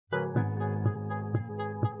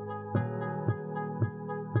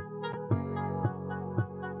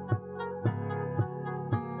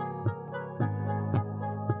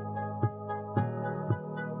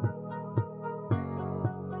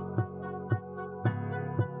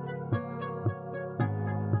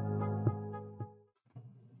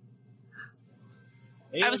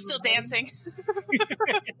I was still dancing.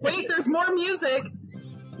 Wait, there's more music.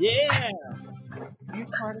 Yeah.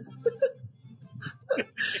 Dance party.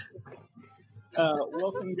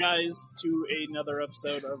 Welcome, guys, to another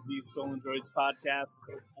episode of the Stolen Droids podcast.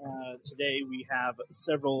 Today we have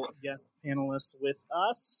several guest panelists with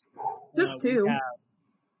us. Just two.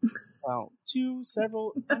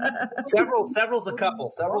 Several. Several's a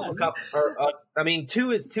couple.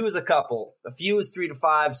 Two is a couple. A few is 3 to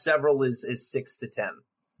 5. Several is 6 to 10.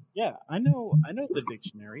 Yeah, I know the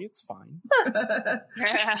dictionary. It's fine.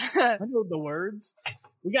 I know the words.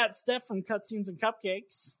 We got Steph from Cutscenes and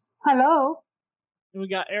Cupcakes. Hello. And we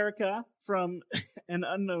got Erica from an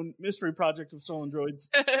unknown mystery project of Stolen Droids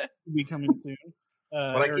to be coming soon.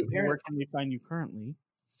 Erica, where can we find you currently?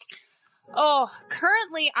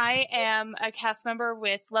 Currently I am a cast member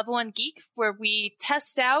with Level 1 Geek, where we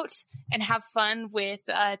test out and have fun with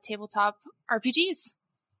tabletop RPGs.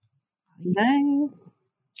 Nice.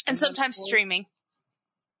 And sometimes streaming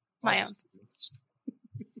my own.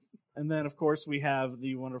 And then, of course, we have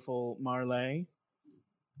the wonderful Marley.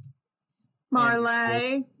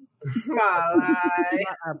 Marley.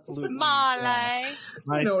 Absolutely. Marley.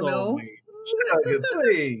 My No. Chugga,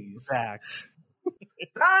 please. Zach.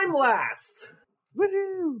 I'm last.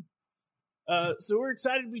 Woohoo! So we're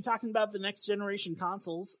excited to be talking about the next generation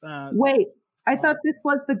consoles. Wait, I thought this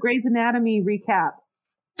was the Grey's Anatomy recap.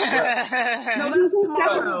 No, that's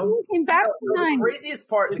tomorrow. Came back The tonight. craziest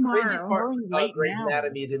part Right of Grey's now.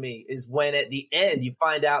 Anatomy to me is when at the end you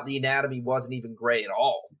find out the anatomy wasn't even gray at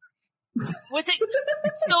all. Was it?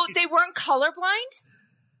 So they weren't colorblind?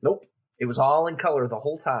 Nope. It was all in color the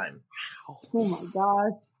whole time. Oh my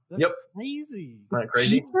gosh. That's Yep. crazy. Not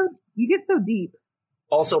crazy? You get so deep.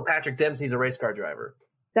 Also, Patrick Dempsey's a race car driver.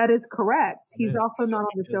 That is correct. He's It is. also not on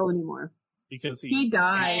the show Because- anymore. Because He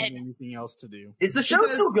died. didn't have anything else to do. Is the show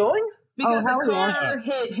Because- still going? Because hell the car yeah.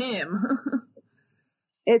 hit him.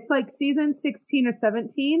 It's like season 16 or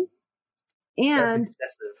 17. That's And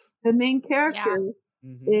excessive. the main character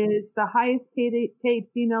Mhm. is the highest paid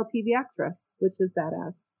female TV actress, which is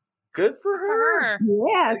badass. Good for For her. her.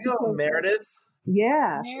 Yeah. There you go, Meredith.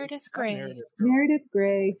 Yeah. Meredith Grey. Meredith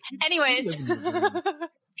Grey. Anyways.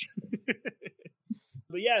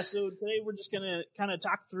 But yeah, so today we're just going to kind of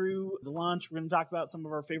talk through the launch. We're going to talk about some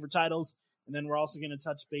of our favorite titles, and then we're also going to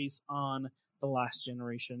touch base on the last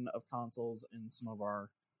generation of consoles and some of our,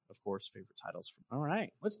 of course, favorite titles. All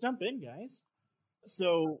right, let's jump in, guys.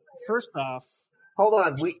 So first off, Hold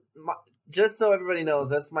on. Just so everybody knows,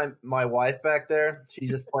 that's my wife back there. She's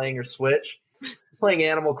just playing her Switch, playing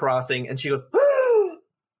Animal Crossing, and she goes, I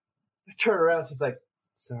turn around. She's like,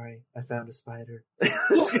 sorry, I found a spider. Dude,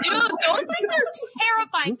 those things are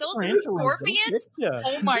terrifying. Those are scorpions. Yeah.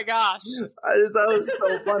 Oh my gosh. I just thought it was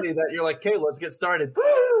so funny that you're like, okay, let's get started.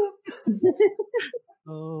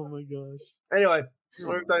 Oh my gosh. Anyway,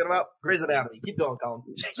 what are we talking about? Grey's Anatomy. Keep going, Colin.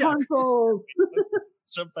 Consoles.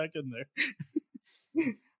 Jump back in there.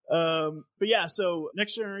 But yeah, so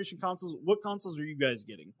next generation consoles. What consoles are you guys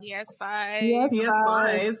getting? PS5.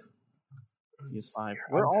 PS5. PS5.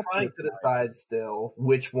 We're all trying to decide still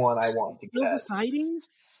which one I want to Still get. deciding?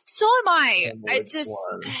 So am I. And I which just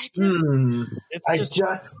one? It's I just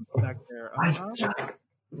just- back there.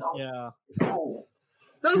 Yeah.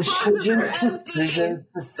 Those boxes are empty. They're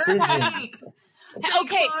Decision. fake. Fake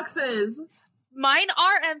Okay. boxes. mine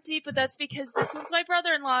are empty, but that's because this one's my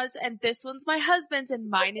brother-in-law's and this one's my husband's and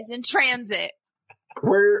mine is in transit.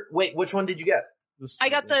 Wait, which one did you get? I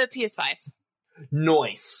got the PS5.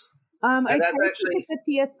 Nice. I And tried that's to actually- get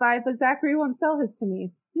the PS5, but Zachary won't sell his to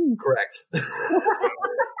me. Correct.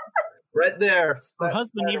 Right there. Her That's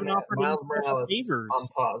husband even Spider-Man. offered him Miles special Morales favors. on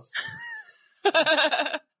pause.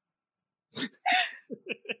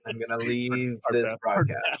 I'm gonna leave this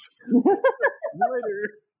broadcast.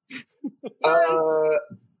 Later.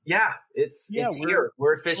 Yeah, it's Yeah, here.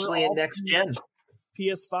 We're officially we're in all next gen.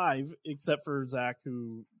 PS5, except for Zach,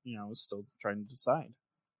 who is still trying to decide.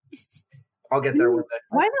 I'll get there with it.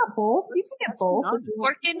 Why not both? You can get both.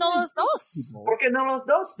 ¿Por qué no los dos? Okay, no, los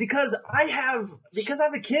dos, because I have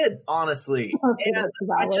a kid, honestly, Okay, and that's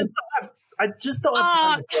valid. I just don't have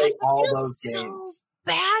time to play Gosh, all I feel those so games.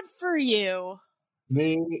 bad for you.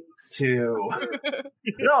 Me too.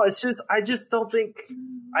 No, it's just I just don't think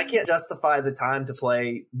I can't justify the time to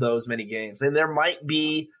play those many games. And there might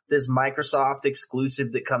be this Microsoft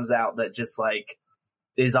exclusive that comes out that just like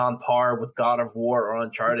is on par with God of War or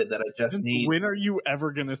Uncharted that I just need. When are you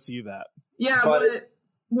ever going to see that? Yeah, But-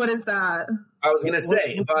 what is that? I was gonna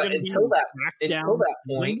say, What's but gonna be until that Crackdown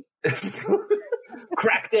point,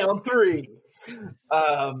 Crackdown 3.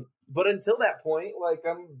 But until that point, like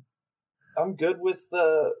I'm good with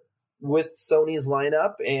the with Sony's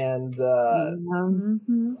lineup, and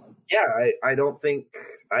I don't think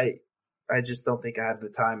I just don't think I have the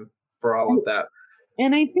time for all of that.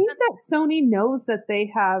 And I think that Sony knows that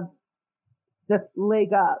they have the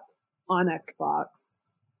leg up on Xbox.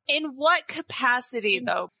 In what capacity,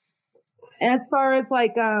 though? As far as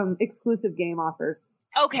like exclusive game offers.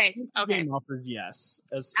 Okay. Game offered, yes.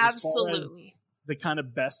 As Absolutely. The kind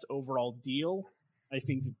of best overall deal, I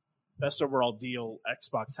think the best overall deal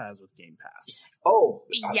Xbox has with Game Pass. Oh,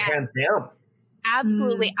 Yes. hands down.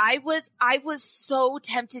 Absolutely. I was so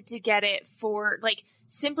tempted to get it for like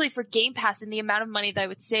simply for Game Pass and the amount of money that I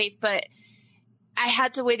would save, but I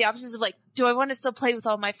had to weigh the options of like, do I want to still play with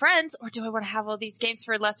all my friends or do I want to have all these games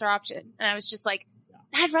for a lesser option? And I was just like,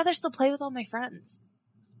 I'd rather still play with all my friends.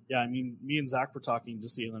 Yeah, I mean, me and Zach were talking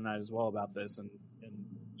just the other night as well about this, and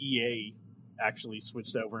EA actually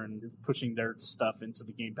switched over and pushing their stuff into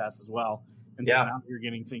the Game Pass as well. And so now you're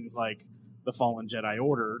getting things like the Fallen Jedi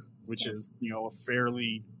Order, which is, a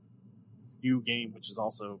fairly new game, which is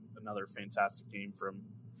also another fantastic game from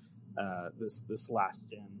this last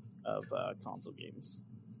gen of console games.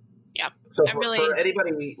 Yeah. So for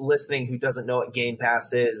anybody listening who doesn't know what Game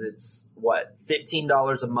Pass is, it's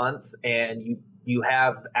 $15 a month, and you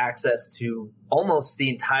have access to almost the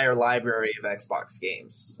entire library of Xbox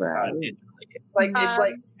games. Right. It's like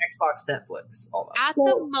Xbox Netflix almost. At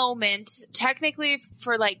the moment, technically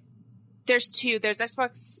for there's two. There's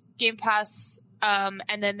Xbox Game Pass, and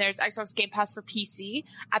then there's Xbox Game Pass for PC.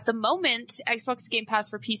 At the moment, Xbox Game Pass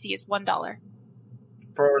for PC is $1.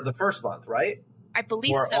 For the first month, right? I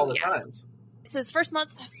believe or so, all the yes. times? It says first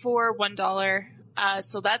month for $1.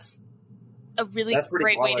 So that's a really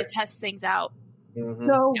great way to test things out. Mm-hmm.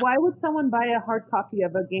 So why would someone buy a hard copy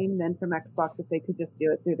of a game then from Xbox if they could just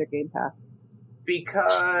do it through their Game Pass?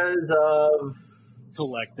 Because of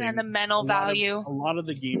collecting. Sentimental value. A lot of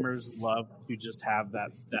the gamers love to just have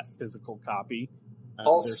that physical copy.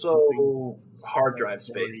 Also, hard drive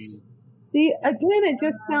space. See, again, it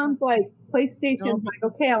just sounds like PlayStation's like,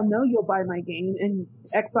 okay, I'll know you'll buy my game, and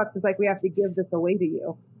Xbox is like, we have to give this away to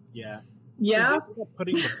you. Yeah. Yeah.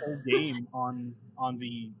 Putting the full game on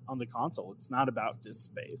the console. It's not about disk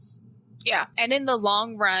space. Yeah, and in the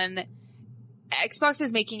long run, Xbox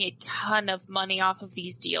is making a ton of money off of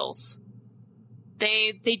these deals.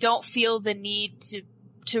 They don't feel the need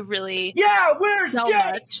to really where's sell Jake?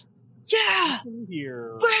 much. Yeah,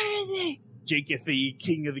 Here, where is he? Jake the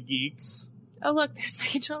King of the Geeks. Oh look, there's my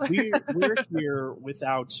controller. We're here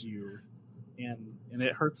without you, and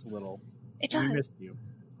it hurts a little. It does. We missed you.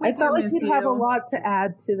 I felt like you'd have a lot to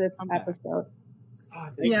add to this episode. I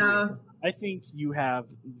think you have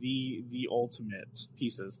the ultimate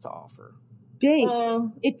pieces to offer. Jake,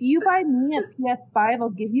 if you buy me a PS5, I'll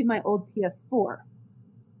give you my old PS4.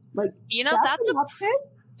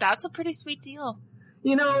 That's a pretty sweet deal.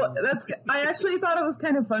 I actually thought it was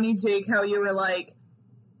kind of funny, Jake, how you were like,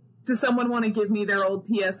 does someone want to give me their old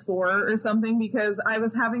PS4 or something? Because I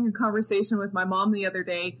was having a conversation with my mom the other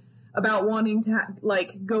day about wanting to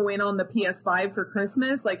go in on the PS5 for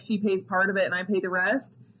Christmas. Like, she pays part of it and I pay the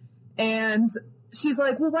rest. And she's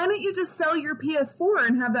like, well, why don't you just sell your PS4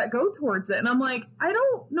 and have that go towards it? And I'm like, I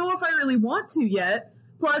don't know if I really want to yet.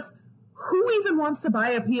 Plus, who even wants to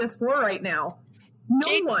buy a PS4 right now?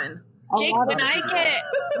 No one. Jake, when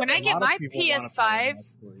I get my PS5,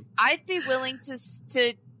 I'd be willing to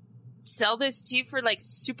sell this to you for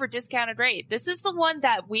super discounted rate. This is the one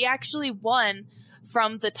that we actually won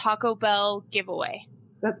from the Taco Bell giveaway.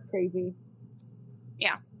 That's crazy.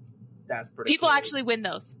 Yeah. That's pretty People crazy. Actually win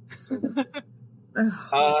those.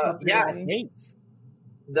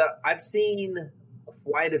 I've seen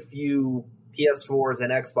quite a few PS4s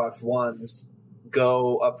and Xbox Ones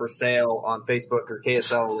go up for sale on Facebook or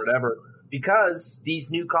KSL or whatever, because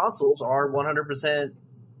these new consoles are 100%,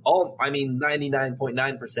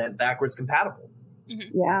 99.9% backwards compatible. Mm-hmm.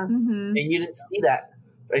 Yeah. Mm-hmm. And you didn't see that,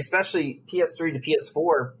 especially PS3 to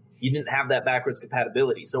PS4, you didn't have that backwards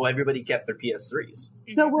compatibility, so everybody kept their PS3s.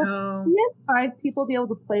 So will PS5 people be able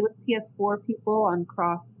to play with PS4 people on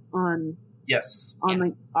Yes.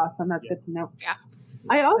 Awesome, that's good to know. Yeah.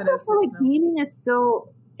 I also feel like gaming is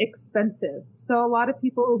still expensive. So a lot of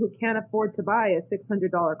people who can't afford to buy a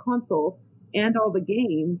 $600 console and all the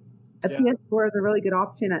games, PS4 is a really good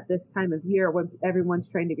option at this time of year when everyone's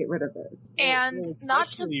trying to get rid of those. And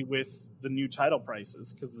especially with the new title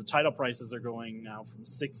prices, because the title prices are going now from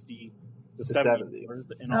 $60 to $70,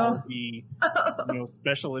 and all the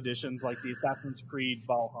special editions like the Assassin's Creed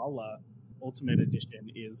Valhalla Ultimate Edition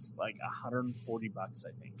is like $140, I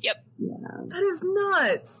think. Yep. Yeah. That is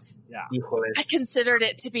nuts. Yeah. I considered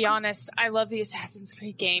it, to be honest. I love the Assassin's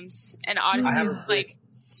Creed games, and Odyssey is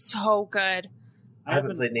So good. I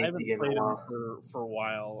haven't played an HD game in a while. For a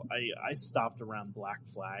while. I stopped around Black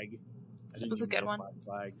Flag. It was a good one. Black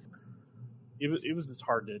Flag. It was just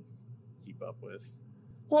hard to keep up with.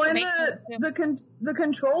 Well, and the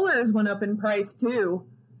controllers went up in price too.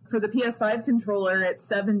 For the PS5 controller, it's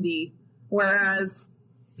 $70, whereas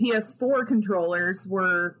PS4 controllers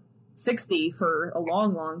were $60 for a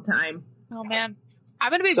long, long time. Oh man,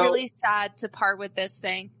 I'm gonna be really sad to part with this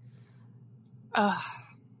thing. I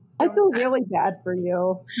feel really bad for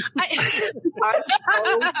you. I'm so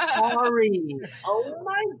sorry. Oh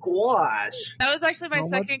my gosh. That was actually my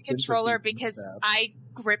second controller because I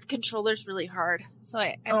grip controllers really hard, so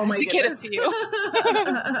I had to get a few.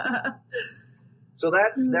 So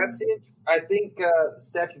that's it. I think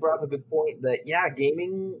Steph, you brought up a good point that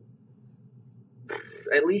gaming,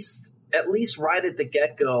 at least right at the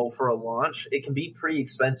get go for a launch, it can be pretty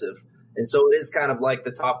expensive, and so it is kind of like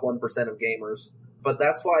the top 1% of gamers. But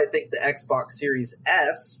that's why I think the Xbox Series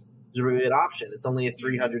S is a really good option. It's only a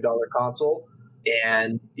 $300 console,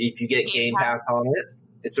 and if you get Game Pass on it,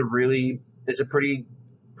 it's a pretty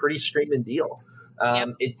screaming deal.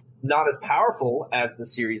 It's not as powerful as the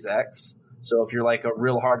Series X, so if you're like a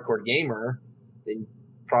real hardcore gamer, then you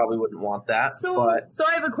probably wouldn't want that. So I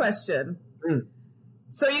have a question.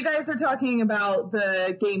 So you guys are talking about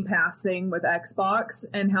the Game Pass thing with Xbox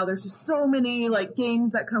and how there's just so many like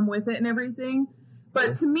games that come with it and everything.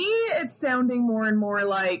 But to me, it's sounding more and more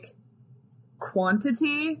like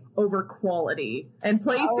quantity over quality. And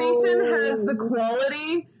PlayStation has the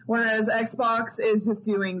quality, whereas Xbox is just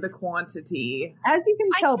doing the quantity. As you can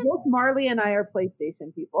tell, both Marley and I are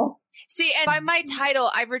PlayStation people. See, and by my title,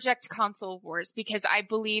 I reject console wars because I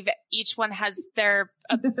believe each one has their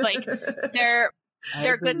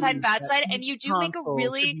their good side and bad side, and you do make a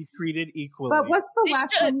really should be treated equally. But what's the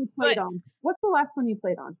last one you played on? What's the last one you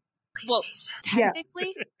played on? Well,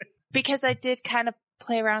 technically, because I did kind of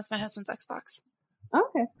play around with my husband's Xbox.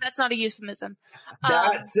 Okay. That's not a euphemism.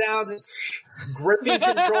 That sounds gripping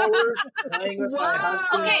controllers, playing with my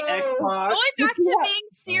husband's Xbox. Going back to being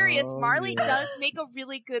serious, Marley does make a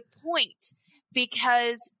really good point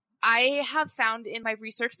because I have found in my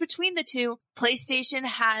research between the two, PlayStation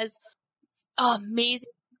has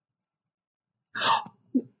amazing.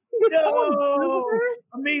 No!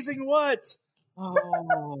 Amazing what? The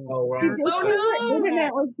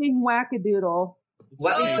internet was being wackadoodle.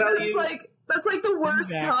 Let me tell you, that's like the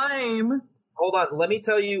worst time. Hold on, let me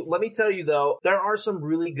tell you though, there are some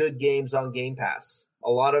really good games on Game Pass. A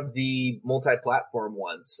lot of the multi-platform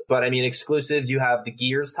ones, but I mean exclusives. You have the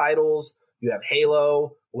Gears titles. You have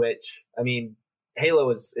Halo, which I mean, Halo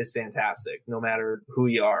is fantastic. No matter who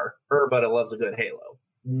you are, everybody loves a good Halo.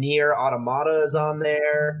 Nier Automata is on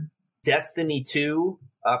there. Destiny 2.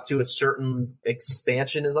 Up to a certain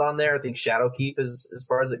expansion is on there. I think Shadowkeep is as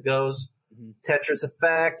far as it goes. Tetris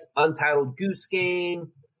Effect, Untitled Goose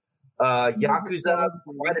Game, Yakuza.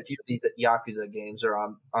 Quite a few of these Yakuza games are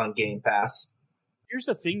on Game Pass. Here's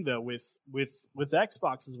the thing, though, with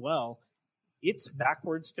Xbox as well, it's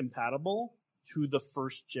backwards compatible to the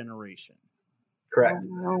first generation. Correct.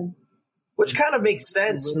 Which kind of makes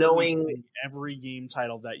sense, knowing every game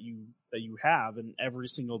title that you have and every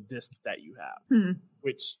single disc that you have,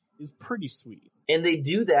 which is pretty sweet. And they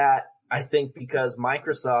do that, I think, because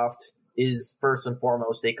Microsoft is first and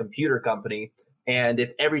foremost a computer company. And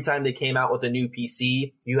if every time they came out with a new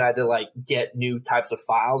PC, you had to like get new types of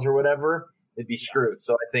files or whatever, it'd be screwed.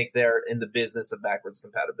 So I think they're in the business of backwards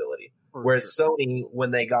compatibility. Whereas Sony, when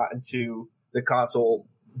they got into the console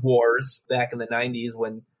wars back in the 90s,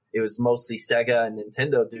 when it was mostly Sega and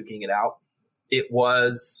Nintendo duking it out, it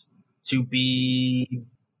was to be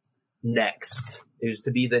next. It was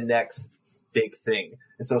to be the next big thing.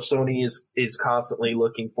 And so Sony is constantly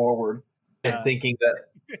looking forward and thinking that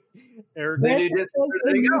Eric, the new disc.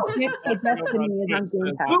 There you go. Who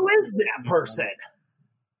is that person?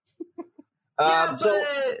 But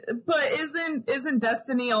isn't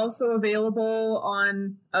Destiny also available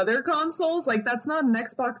on other consoles? Like that's not an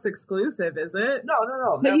Xbox exclusive, is it?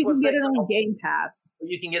 No. But you can get it on Game Pass.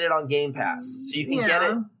 You can get it on Game Pass, so you can get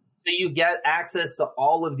it. So you get access to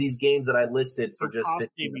all of these games that I listed for just $15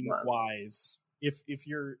 a month. Wise, if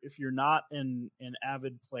you're not an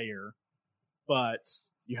avid player, but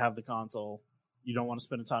you have the console, you don't want to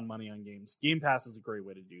spend a ton of money on games. Game Pass is a great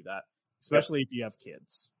way to do that, especially if you have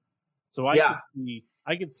kids. So I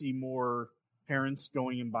could see more parents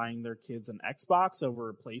going and buying their kids an Xbox over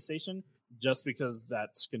a PlayStation just because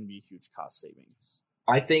that's going to be a huge cost savings.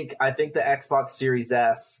 I think the Xbox Series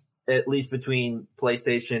S, at least between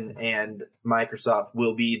PlayStation and Microsoft,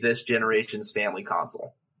 will be this generation's family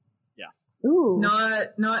console. Yeah. Ooh.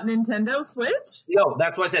 Not Nintendo Switch? No,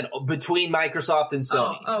 that's what I said. Between Microsoft and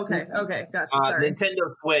Sony. Oh, okay, gotcha. Sorry.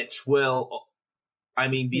 Nintendo Switch will,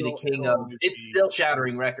 be the king of. It's still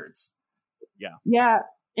shattering records. Yeah,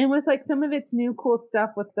 and with like some of its new cool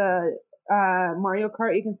stuff with the Mario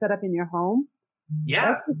Kart you can set up in your home.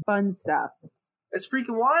 Yeah, that's the fun stuff. It's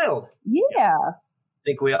freaking wild. Yeah. I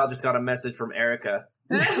think we all just got a message from Erica.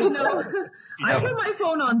 No, I put my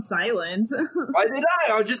phone on silent. Why did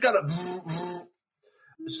I? I just got a.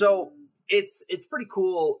 So it's pretty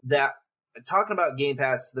cool that talking about Game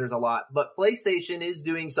Pass, there's a lot, but PlayStation is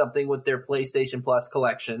doing something with their PlayStation Plus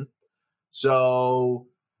collection. So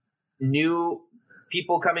new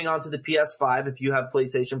people coming onto the PS5, if you have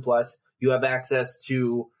PlayStation Plus, you have access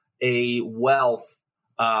to a wealth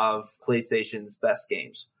of PlayStation's best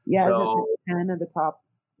games. Yeah, so 10 of the top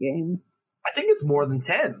games. I think it's more than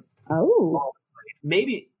 10. Oh.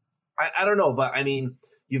 Maybe. I don't know, but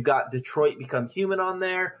you've got Detroit Become Human on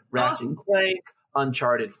there, Ratchet & Clank,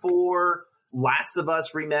 Uncharted 4, Last of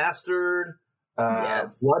Us Remastered,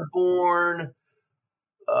 yes. Bloodborne,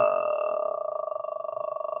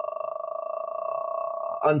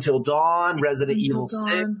 Until Dawn, Resident Evil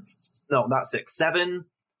 6. No, not 6, 7.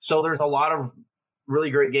 So there's a lot of really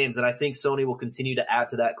great games, and I think Sony will continue to add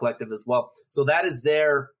to that collective as well. So that is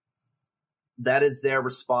their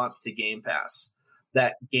response to Game Pass,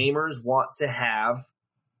 that gamers want to have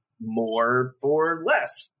more for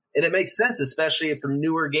less. And it makes sense, especially if for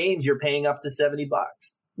newer games, you're paying up to $70.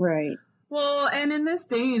 Right. Well, and in this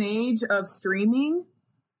day and age of streaming,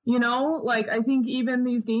 I think even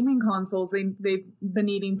these gaming consoles, they've been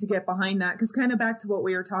needing to get behind that. Because kind of back to what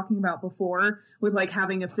we were talking about before with like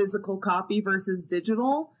having a physical copy versus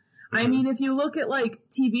digital. Mm-hmm. If you look at like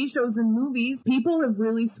TV shows and movies, people have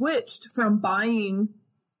really switched from buying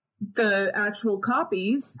the actual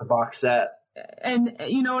copies. The box set. And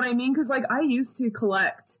you know what I mean? Because like I used to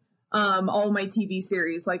collect all my TV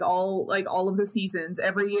series, like all of the seasons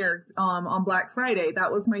every year on Black Friday.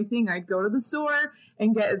 That was my thing. I'd go to the store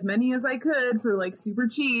and get as many as I could for like super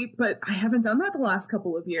cheap, but I haven't done that the last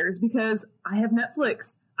couple of years because I have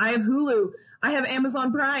Netflix, I have Hulu, I have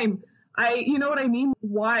Amazon Prime. You know what I mean?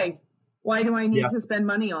 Why do I need to spend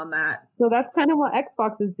money on that? So that's kind of what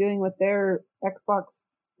Xbox is doing with their Xbox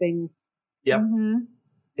thing. Yep. Mm-hmm.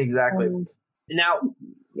 Exactly. Now,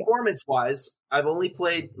 performance-wise, I've only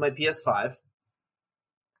played my PS5.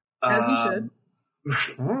 As you should.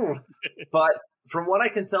 But from what I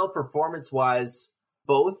can tell, performance-wise,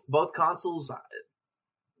 both consoles,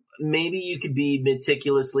 maybe you could be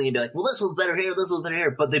meticulously and be like, well, this one's better here, this one's better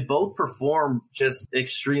here. But they both perform just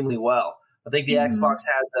extremely well. I think the Xbox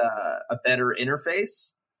has a better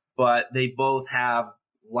interface, but they both have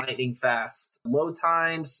lightning fast load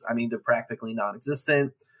times. They're practically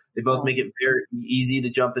non-existent. They both make it very easy to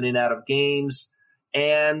jump in and out of games,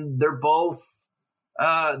 and they both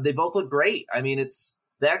look great. It's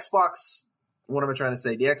the Xbox. What am I trying to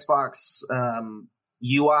say? The Xbox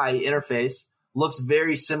UI interface looks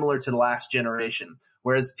very similar to the last generation,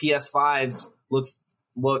 whereas PS5's looks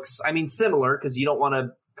similar because you don't want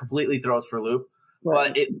to completely throw us for a loop,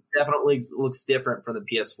 but it definitely looks different from the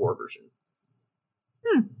PS4 version.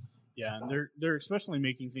 Yeah, and they're especially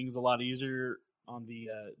making things a lot easier on the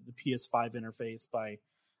PS5 interface by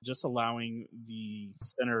just allowing the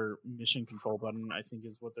center mission control button, I think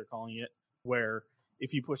is what they're calling it, where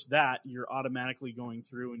if you push that, you're automatically going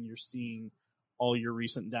through and you're seeing all your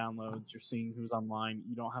recent downloads, you're seeing who's online.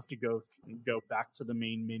 You don't have to go back to the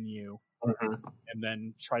main menu and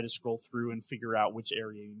then try to scroll through and figure out which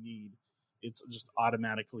area you need. It's just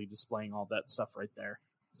automatically displaying all that stuff right there.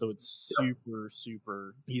 So it's super,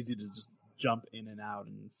 super easy to just jump in and out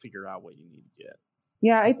and figure out what you need to get.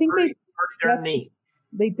 Yeah, I think neat.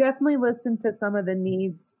 They definitely listen to some of the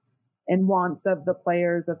needs and wants of the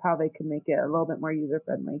players of how they can make it a little bit more user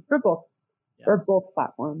friendly for both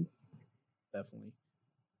platforms. Definitely.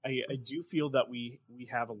 I do feel that we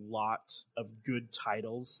have a lot of good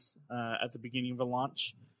titles at the beginning of a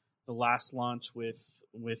launch. The last launch with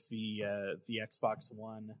the Xbox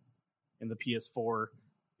One and the PS4,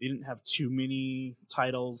 they didn't have too many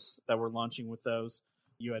titles that were launching with those.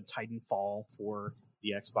 You had Titanfall for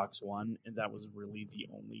the Xbox One, and that was really the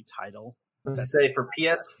only title. To say for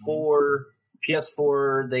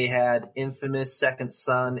PS4 they had Infamous, Second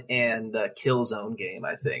Son, and Killzone game,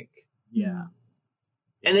 I think. Yeah.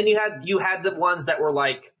 And then you had the ones that were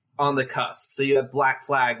like on the cusp. So you had Black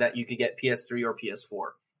Flag that you could get PS3 or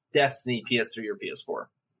PS4. Destiny, PS3 or PS4.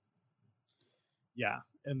 Yeah.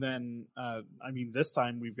 And then, this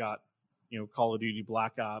time we've got, Call of Duty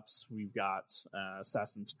Black Ops. We've got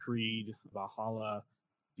Assassin's Creed, Valhalla,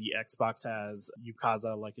 the Xbox has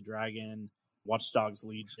Yukaza Like a Dragon, Watch Dogs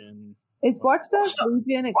Legion. Is Watch Dogs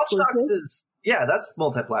Legion Watch exclusive? Dogs is, yeah, that's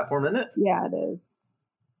multi-platform, isn't it? Yeah, it is.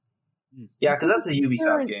 Yeah, because that's a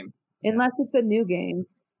Ubisoft game. Unless it's a new game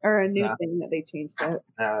or a new Nah. thing that they changed it.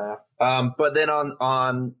 But then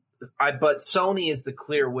but Sony is the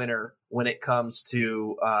clear winner when it comes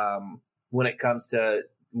to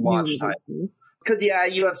launch time. Because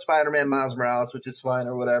you have Spider-Man Miles Morales, which is fine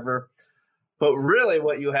or whatever. But really,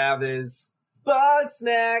 what you have is Bug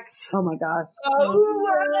Snacks. Oh my gosh!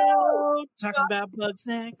 Oh, talking about Bug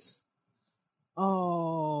Snacks.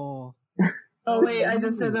 Oh. Oh wait, I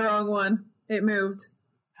just said the wrong one. It moved.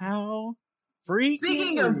 How freaking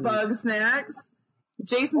Speaking of Bug Snacks,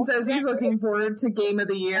 Jason says he's looking forward to Game of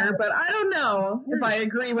the Year, but I don't know if I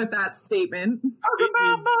agree with that statement.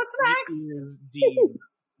 It is deemed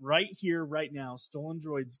right here, right now, Stolen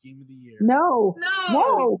Droids Game of the Year. No.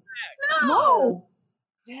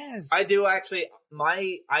 Yes. I do actually.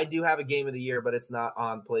 I do have a Game of the Year, but it's not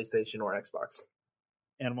on PlayStation or Xbox.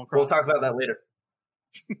 Animal Crossing. We'll talk about that later.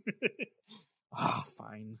 Oh,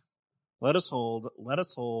 fine. Let us hold.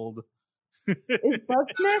 Is Bug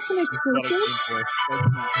Snacks an exclusive?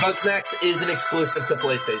 Bug Snacks is an exclusive to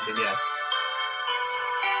PlayStation, yes.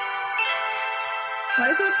 Why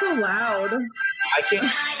is that so loud? I can't.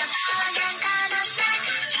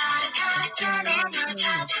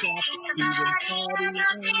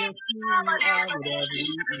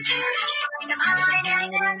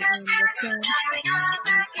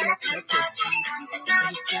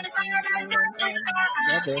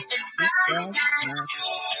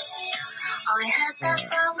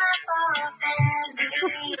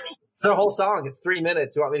 It's a whole song. It's 3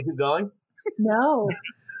 minutes. You want me to keep going? No.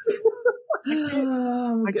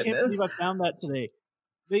 Oh, I can't goodness. believe I found that today.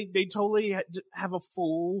 They totally have a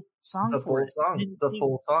full song The for full it. song. The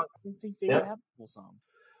full song. I didn't think they Yeah. would have a full song.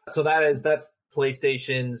 So that's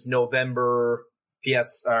PlayStation's November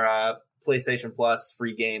PlayStation Plus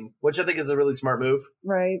free game, which I think is a really smart move.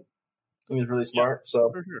 Right. I think it's really smart. So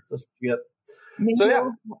For sure. let's get. Maybe So, yeah.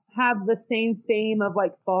 it'll have the same fame of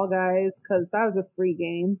like Fall Guys because that was a free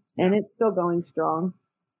game and it's still going strong.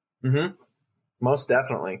 Mm-hmm. Most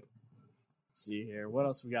definitely. Let's see here. What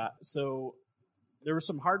else we got? So there were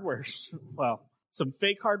some hardware, some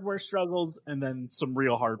fake hardware struggles and then some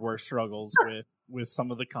real hardware struggles with some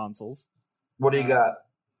of the consoles. What do you got?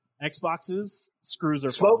 Xboxes, screws are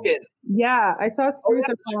Smoking. Yeah, I saw screws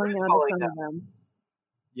yeah, are falling screws out falling of some out. of them.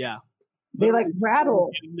 Yeah. They like Literally, rattle.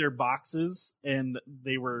 getting their boxes and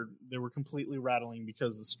they were completely rattling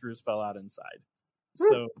because the screws fell out inside.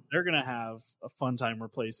 So they're gonna have a fun time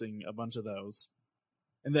replacing a bunch of those.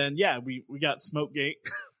 And then we got Smokegate.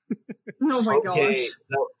 Oh my Okay. gosh.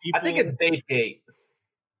 No, I think it's Vapegate.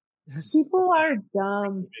 People are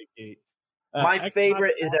dumb. Smokegate. My Xbox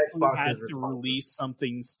favorite is actually Xbox's had to response. release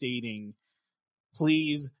something stating,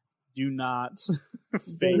 "Please do not."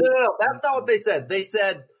 vape." No, that's not what they said. They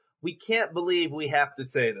said, we can't believe we have to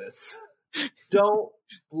say this. Don't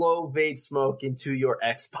blow vape smoke into your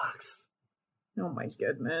Xbox. Oh my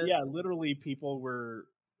goodness. Yeah, literally, people were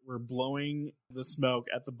blowing the smoke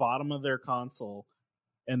at the bottom of their console,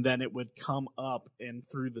 and then it would come up and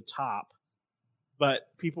through the top. But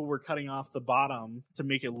people were cutting off the bottom to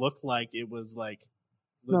make it look like it was like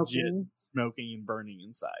legit smoking and burning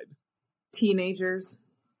inside. Teenagers.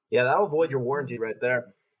 Yeah, that'll void your warranty right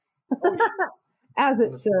there. As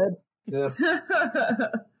it should. Yeah.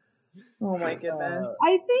 Oh my goodness.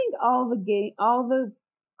 I think all the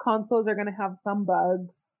consoles are going to have some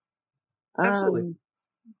bugs. Absolutely.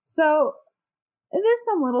 So and there's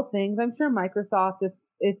some little things. I'm sure Microsoft,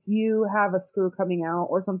 if you have a screw coming out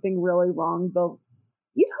or something really wrong,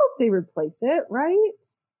 you'd hope they replace it, right?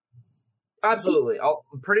 Absolutely.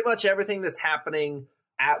 Pretty much everything that's happening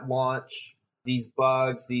at launch, these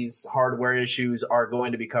bugs, these hardware issues are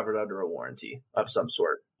going to be covered under a warranty of some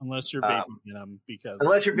sort. Unless you're vaping in them, because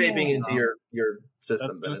Unless you're vaping into your that's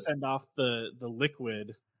system. going to send off the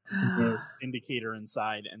liquid indicator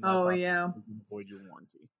inside, and that's Oh, yeah. going to void your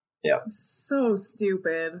warranty. So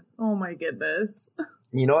stupid. Oh my goodness.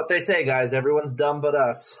 You know what they say, guys? Everyone's dumb but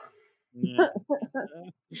us. Yeah.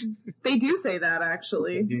 They do say that,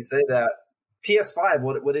 actually. You say that. PS5,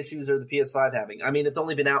 what issues are the PS5 having? I mean, it's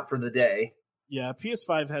only been out for the day. Yeah,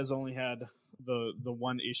 PS5 has only had the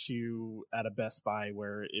one issue at a Best Buy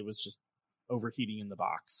where it was just overheating in the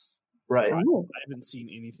box. Right. So Oh. I haven't seen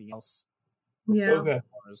anything else Yeah. Okay. as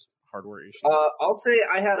far as hardware issues. I'll say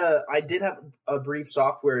I did have a brief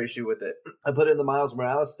software issue with it. I put in the Miles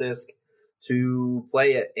Morales disc to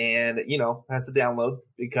play it, and has to download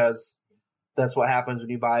because that's what happens when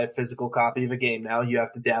you buy a physical copy of a game. Now you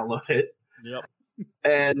have to download it. Yep.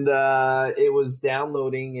 And it was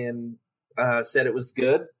downloading and said it was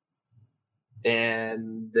good.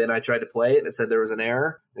 And then I tried to play it, and it said there was an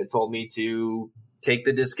error. It told me to take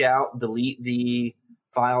the disc out, delete the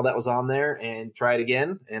file that was on there, and try it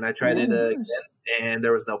again. And I tried it again, and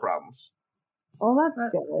there was no problems. Oh,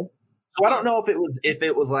 that's good. So I don't know if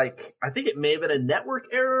it was like, I think it may have been a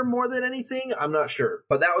network error more than anything. I'm not sure,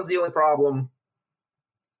 but that was the only problem.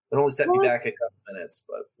 It only set me back a couple minutes,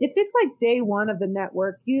 but if it's like day one of the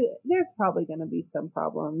network, there's probably going to be some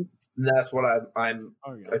problems. That's what I'm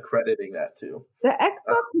accrediting that to. The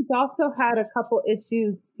Xbox has also had a couple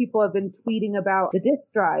issues. People have been tweeting about the disk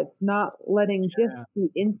drive not letting discs be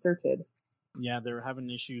inserted. Yeah, they're having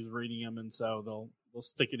issues reading them, and so they'll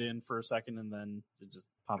stick it in for a second, and then it just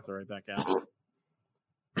pops it right back out.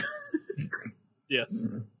 Yes,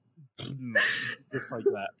 just like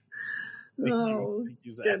that. Thank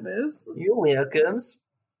you, goodness! You're welcomes.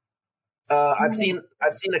 I've seen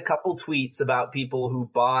a couple tweets about people who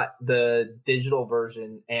bought the digital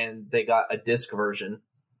version and they got a disc version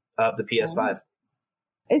of the PS5.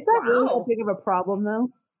 Is that really that big of a problem, though?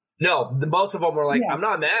 No, most of them were like, "I'm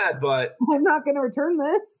not mad, but I'm not going to return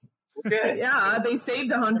this." Okay. Yeah, they saved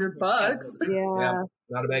 $100. Yeah,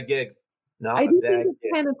 not a bad gig. I do think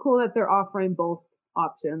it's kind of cool that they're offering both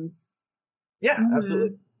options. Yeah,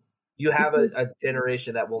 absolutely. You have a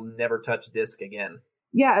generation that will never touch disc again.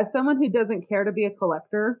 Yeah, as someone who doesn't care to be a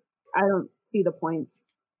collector, I don't see the point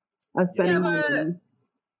of spending money.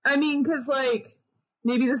 I mean, because, like,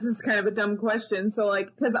 maybe this is kind of a dumb question. So,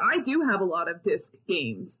 like, because I do have a lot of disc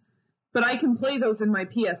games, but I can play those in my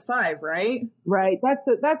PS5, right? Right. That's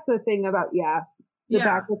the thing about,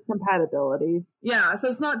 backwards compatibility. Yeah, so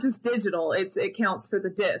it's not just digital. It counts for the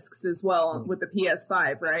discs as well with the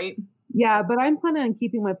PS5, right? Yeah, but I'm planning on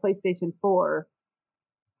keeping my PlayStation 4.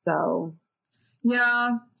 So.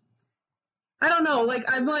 Yeah. I don't know.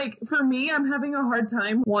 For me, I'm having a hard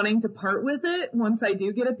time wanting to part with it once I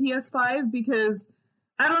do get a PS5 because,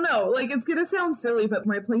 I don't know, like, it's going to sound silly, but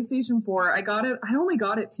my PlayStation 4, I only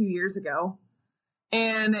got it 2 years ago.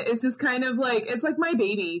 And it's just kind of like, it's like my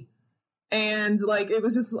baby. And, like, it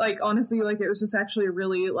was just, like, honestly, like, it was just actually a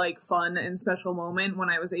really, like, fun and special moment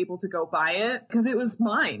when I was able to go buy it because it was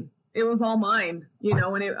mine. It was all mine,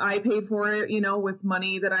 and I paid for it, with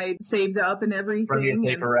money that I saved up and everything. From your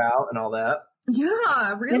paper out and all that.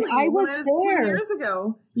 Yeah, really. And I was there. 2 years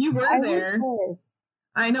ago. You were there.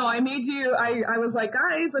 I know. I made you. I was like,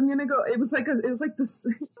 guys, I'm gonna go. It was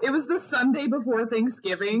the Sunday before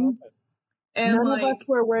Thanksgiving, and none of us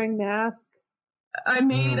were wearing masks. I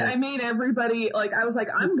made everybody, like, I was like,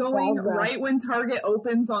 I'm going right when Target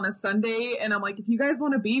opens on a Sunday, and I'm like, if you guys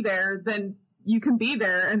want to be there, then you can be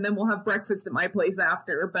there, and then we'll have breakfast at my place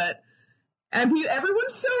after. Everyone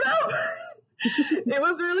showed up. It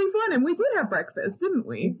was really fun, and we did have breakfast, didn't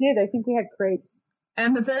we? We did. I think we had crepes.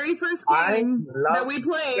 And the very first game that we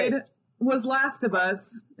played was Last of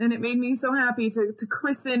Us, and it made me so happy to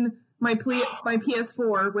christen my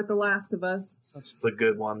PS4 with The Last of Us. That's a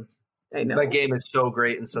good one. I know. That game is so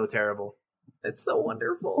great and so terrible. It's so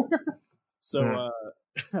wonderful. So,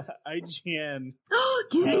 IGN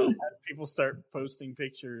had people start posting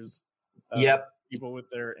pictures of people with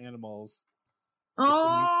their animals.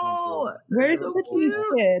 Oh, where's so the cute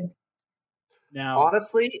kid? Now,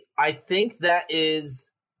 honestly, I think that is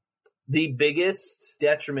the biggest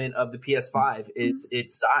detriment of the PS5 is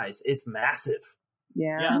its size. It's massive.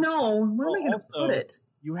 Yeah. I know. Where am I going to put it?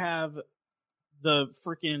 You have the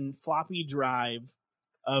freaking floppy drive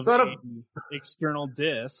of external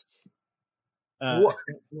disc.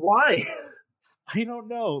 Why? I don't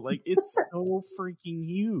know. Like, it's so freaking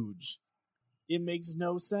huge. It makes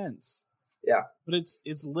no sense. Yeah. But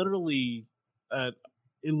it's literally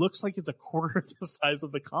it looks like it's a quarter of the size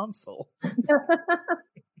of the console.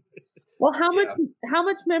 Well, how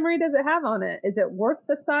much memory does it have on it? Is it worth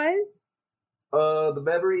the size? The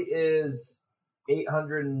memory is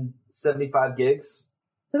 875 gigs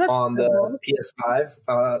on cool. The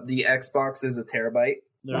PS5. The Xbox is a terabyte.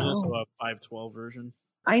 There's also a 512 version.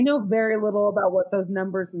 I know very little about what those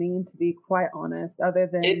numbers mean, to be quite honest, other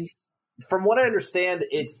than... From what I understand,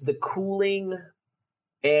 it's the cooling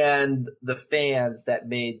and the fans that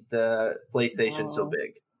made the PlayStation so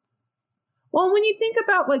big. Well, when you think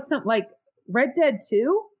about something like Red Dead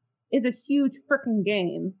 2 is a huge freaking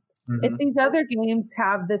game. Mm-hmm. If these other games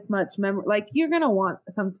have this much memory, you're going to want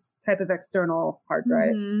some type of external hard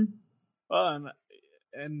drive. Mm-hmm.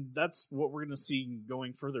 And that's what we're going to see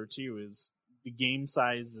going further too, is the game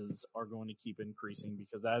sizes are going to keep increasing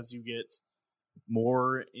because as you get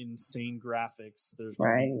more insane graphics, there's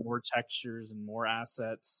going to be more textures and more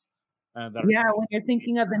assets. When you're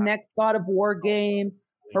thinking of the next God of War game,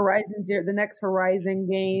 the next Horizon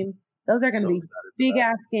game, those are going to be big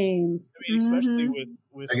ass games. I mean, especially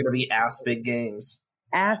with they're going to be ass big games.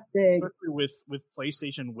 Ass big. Especially with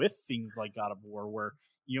PlayStation, with things like God of War, where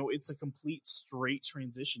it's a complete straight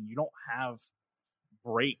transition. You don't have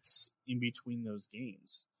breaks in between those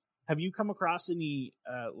games. Have you come across any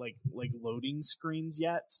like loading screens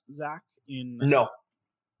yet, Zach? No.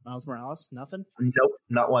 Miles Morales? Nothing? Nope,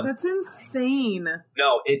 not one. That's insane.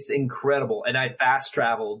 No, it's incredible. And I fast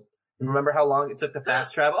traveled. Remember how long it took to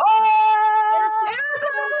fast travel? Oh!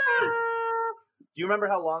 Do you remember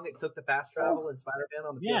how long it took to fast travel in Spider-Man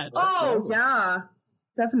on the PS4? Oh, yeah.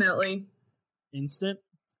 Definitely. Instant?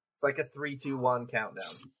 It's like a 3, 2, 1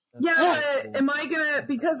 countdown. But am I gonna,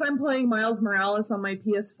 because I'm playing Miles Morales on my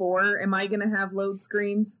PS4, am I gonna have load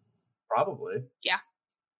screens? Probably. Yeah.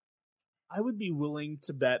 I would be willing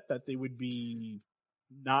to bet that they would be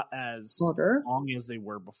not as long as they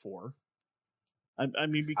were before. I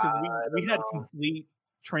mean, because we had complete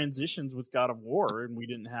transitions with God of War, and we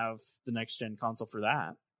didn't have the next gen console for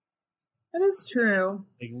that. That is true.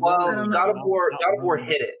 Well, God of War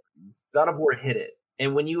hit it. God of War hit it,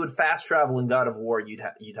 and when you would fast travel in God of War, you'd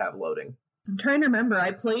have loading. I'm trying to remember.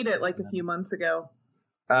 I played it like a few months ago.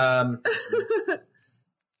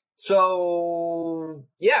 So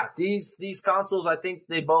yeah, these consoles, I think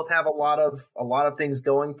they both have a lot of things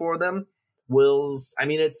going for them.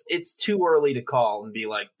 It's too early to call and be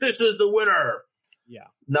like, this is the winner. Yeah.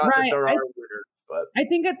 Not that there are winners, but I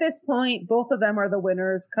think at this point, both of them are the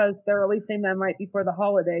winners because they're releasing them right before the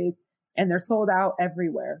holidays and they're sold out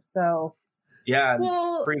everywhere. So yeah,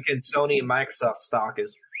 freaking Sony and Microsoft stock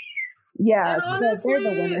is. Yeah, they're the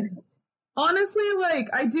winners. Honestly,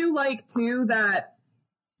 I do like too that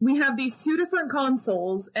we have these two different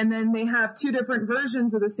consoles, and then they have two different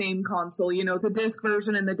versions of the same console, the disc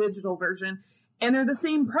version and the digital version, and they're the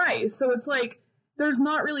same price. So it's there's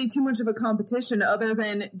not really too much of a competition other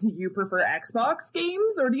than, do you prefer Xbox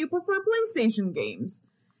games or do you prefer PlayStation games?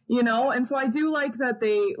 And so I do like that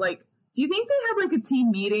they, do you think they had a team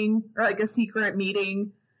meeting or a secret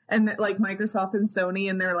meeting and Microsoft and Sony,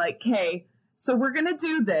 and they're like, hey, so we're going to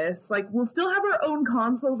do this. We'll still have our own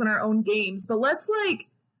consoles and our own games, but let's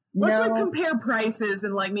compare prices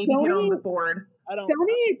and maybe Sony, get on the board.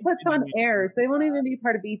 Sony puts on airs. They won't even be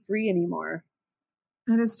part of E3 anymore.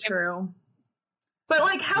 That is true. But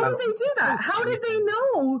how did they do that? How did they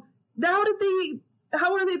know?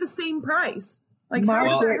 How are they the same price?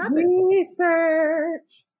 Market research.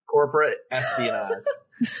 Corporate espionage.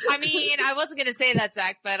 I mean, I wasn't going to say that,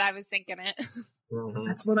 Zach, but I was thinking it. Mm-hmm.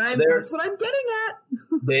 That's what I'm getting at.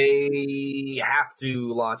 They have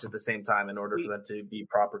to launch at the same time in order for them to be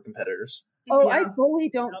proper competitors. Oh, yeah. I fully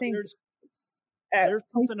don't think PlayStation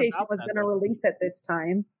was going to release at this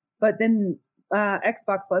time, but then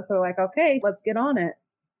Xbox was, so okay, let's get on it.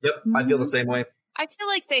 Yep, I feel the same way. I feel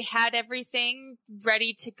like they had everything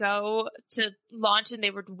ready to go to launch, and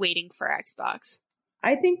they were waiting for Xbox.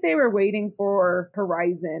 I think they were waiting for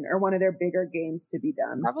Horizon or one of their bigger games to be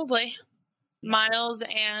done. Probably. Miles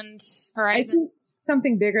and Horizon. I think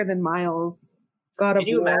something bigger than Miles. Can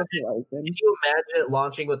you imagine it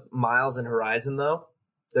launching with Miles and Horizon, though?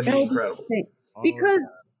 That'd be incredible. Because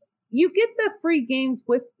you get the free games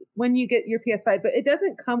when you get your PS5, but it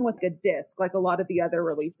doesn't come with a disc like a lot of the other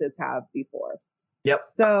releases have before. Yep.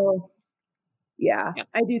 So, yeah,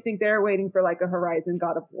 I do think they're waiting for a Horizon,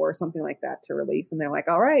 God of War, something like that to release. And they're like,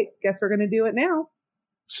 all right, guess we're going to do it now.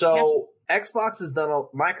 So Xbox has done,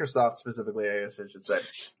 Microsoft specifically, I guess I should say,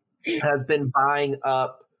 has been buying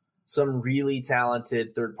up some really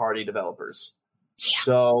talented third-party developers. Yeah.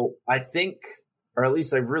 So I think, or at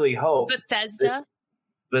least I really hope, Bethesda.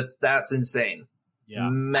 But that's insane. Yeah.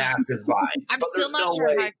 Massive buy. I'm still not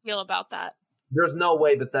sure how I feel about that. There's no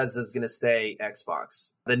way Bethesda's going to stay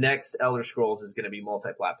Xbox. The next Elder Scrolls is going to be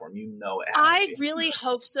multi-platform. You know it. I really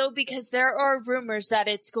hope so, because there are rumors that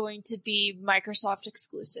it's going to be Microsoft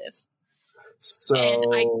exclusive. So,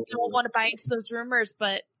 and I don't want to buy into those rumors,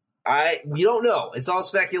 but we don't know. It's all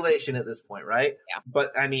speculation at this point, right? Yeah.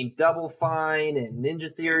 But I mean, Double Fine and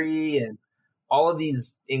Ninja Theory and all of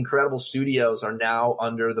these incredible studios are now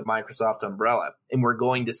under the Microsoft umbrella, and we're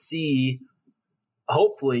going to see,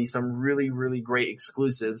 hopefully, some really, really great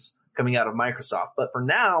exclusives coming out of Microsoft. But for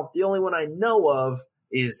now, the only one I know of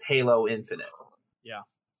is Halo Infinite. Yeah.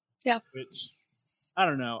 Yeah. Which, I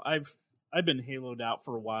don't know. I've been Halo'd out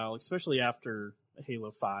for a while, especially after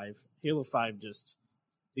Halo 5. Halo 5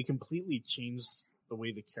 they completely changed the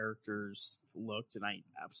way the characters looked, and I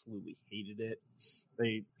absolutely hated it.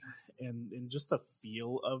 And just the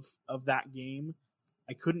feel of that game,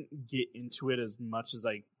 I couldn't get into it as much as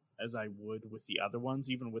I as I would with the other ones,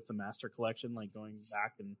 even with the Master Collection, like going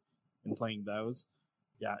back and playing those.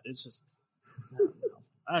 Yeah, it's just I don't know.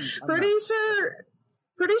 I'm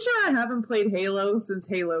Pretty sure I haven't played Halo since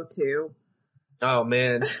Halo 2. Oh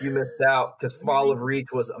man, you missed out because Fall of Reach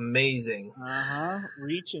was amazing.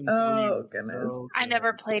 Reach and Oh goodness. I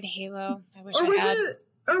never played Halo. I wish Or I had.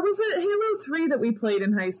 was it Halo 3 that we played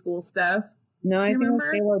in high school, Steph? No, I Do you think it was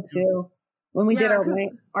remember? Halo 2. When we did Yeah,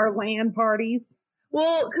 our LAN parties.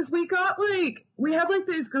 Well, because we had like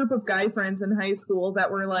this group of guy friends in high school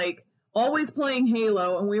that were like always playing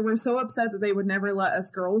Halo, and we were so upset that they would never let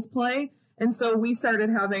us girls play. And so we started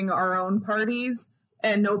having our own parties,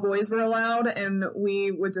 and no boys were allowed, and we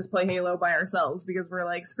would just play Halo by ourselves because we're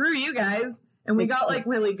like, screw you guys. And we got like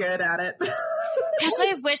really good at it. Gosh,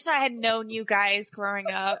 I wish I had known you guys growing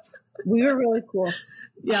up. We were really cool.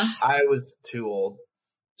 Yeah. I was too old.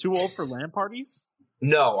 Too old for LAN parties?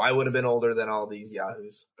 No, I would have been older than all these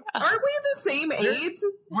yahoos. Aren't we the same age?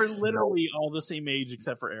 We're literally all the same age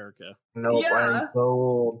except for Erica. Nope, Yeah. I'm so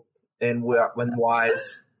old and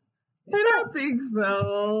wise. I don't think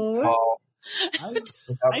so. Tall. I That's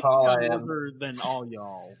think how tall I I'm am. older than all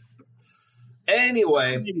y'all.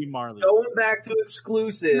 Anyway, Maybe Marley. going back to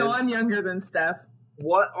exclusives. No, I'm younger than Steph.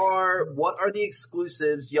 What are the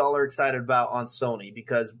exclusives y'all are excited about on Sony?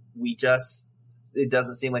 Because it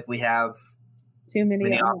doesn't seem like we have Too many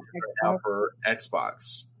many on options right now Xbox. for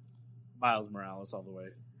Xbox. Miles Morales all the way.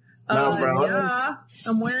 Miles Morales? Yeah,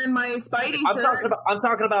 I'm wearing my Spidey I'm shirt.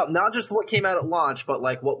 talking about not just what came out at launch, but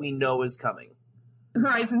like what we know is coming.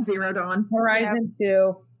 Horizon Zero Dawn, Horizon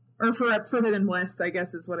 2. or Forbidden West, I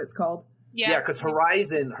guess is what it's called. Yeah, because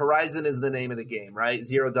Horizon is the name of the game, right?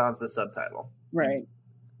 Zero Dawn's the subtitle. Right.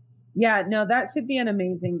 Yeah, no, that should be an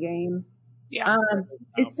amazing game. Yeah.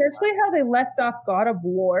 Especially how they left off God of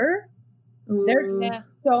War. There's Ooh. Yeah.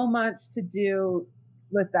 so much to do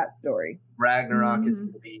with that story. Ragnarok is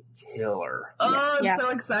going to be killer. Oh, I'm Yeah. so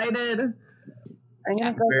excited. I'm Yeah.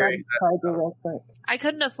 gonna go Very grab the charger real quick. I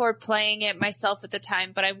couldn't afford playing it myself at the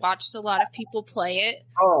time, but I watched a lot of people play it.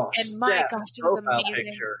 Oh, And my Steph, gosh, it was profile amazing.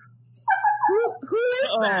 picture. Who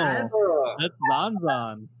is that? Ugh. That's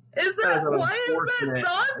Zanzan. Is That that is why is unfortunate.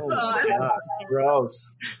 that Oh my Zanzan? God,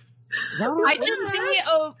 gross.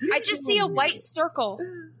 I just see a white circle.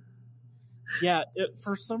 Yeah,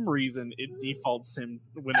 for some reason it defaults him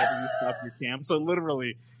whenever you stop your cam. So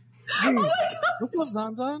literally, hey, Oh my what's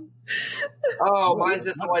up, Zanzan? Oh, mine's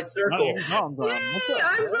just a white Not circle. even Zanzan. What's Yay, up?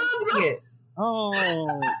 I'm Dang Zanzan. it.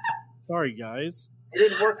 Oh, sorry guys. It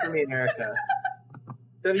didn't work for me, America.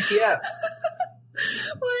 WTF?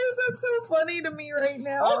 Why is that so funny to me right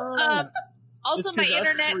now? Also, It's my 'cause us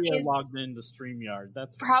internet three are is logged into StreamYard.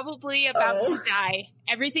 That's probably about to die.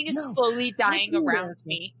 Everything is slowly dying around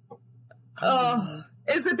me. Oh,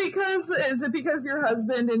 is it because your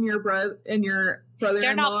husband and your brother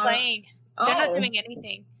They're not playing. They're not Oh. doing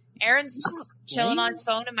anything. Aaron's just chilling on his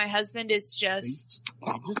phone, and my husband is just.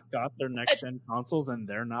 they just got their next gen consoles and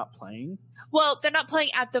they're not playing. Well, they're not playing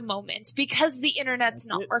at the moment because the internet's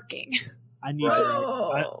not working. I need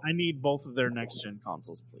Oh. I need both of their next gen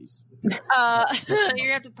consoles, please. You're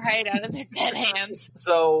gonna have to pry it out of their dead hands.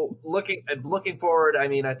 So looking forward, I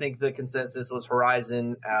mean, I think the consensus was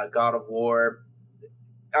Horizon, God of War.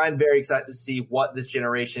 I'm very excited to see what this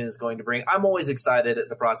generation is going to bring. I'm always excited at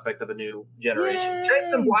the prospect of a new generation. Yay.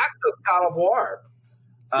 Jason Blackstone's God of War.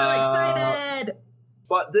 So excited.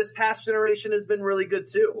 But this past generation has been really good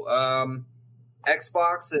too.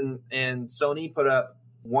 Xbox and Sony put up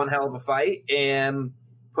one hell of a fight and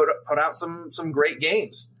put out some great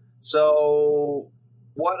games. So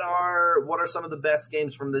what are some of the best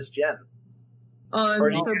games from this gen? Or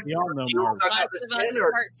do So- We all know you Marvel. talk about Last this of Us gen,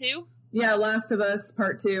 or- Part 2. yeah, Last of Us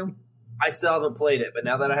Part 2. I still haven't played it, but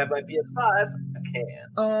now that I have my PS5, I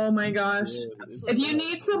can. Oh my gosh. If you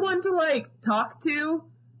need someone to like talk to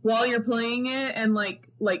while you're playing it and like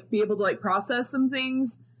be able to like process some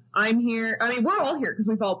things, I'm here. I mean, we're all here because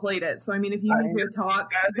we've all played it. So I mean, if you need to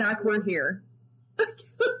talk, Zach, we're here.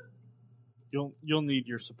 You'll need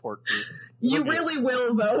your support group. You We're good. really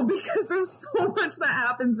will though, because there's so much that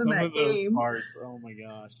happens in Some that of those game. parts. Oh my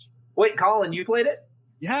gosh. Wait, Colin, you played it?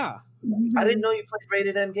 Yeah. I didn't know you played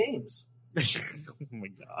Rated M games. Oh my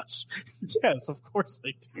gosh. Yes, of course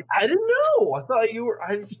I do. I didn't know. I thought you were.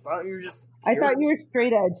 I just thought you were just. I thought you were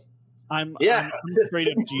straight edge. I'm straight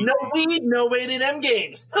up G. No weed, no Rated M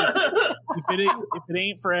games. If it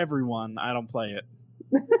ain't for everyone, I don't play it.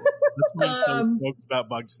 That's when I'm so stoked about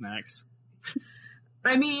Bug Snacks.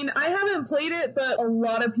 I mean, I haven't played it, but a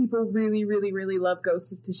lot of people really, really, really love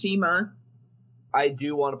Ghost of Tsushima. I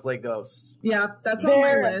do want to play Ghost. Yeah, that's on my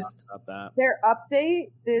There- list. About that. Their update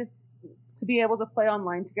to be able to play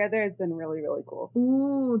online together has been really, really cool.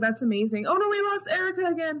 Ooh, that's amazing. Oh no, we lost Erica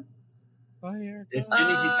again. Bye, Erica. As soon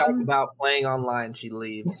as you talk about playing online, she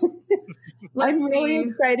leaves. I'm really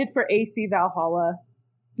excited for AC Valhalla.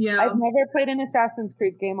 Yeah. I've never played an Assassin's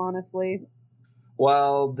Creed game, honestly.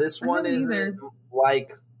 Well, this one haven't isn't either.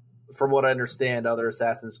 like, from what I understand, other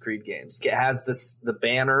Assassin's Creed games. It has the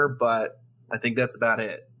banner, but I think that's about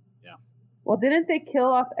it. Well, didn't they kill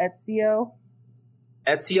off Ezio?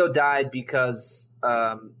 Ezio died because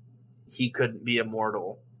he couldn't be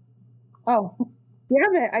immortal. Oh,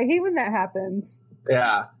 damn it. I hate when that happens.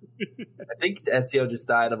 Yeah. I think Ezio just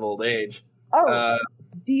died of old age. Oh,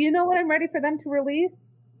 do you know what I'm ready for them to release?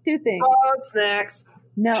 2 things. Bug Snacks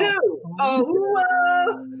No. 2! Oh,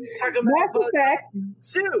 whoa! Talk about Mass Bug Effect,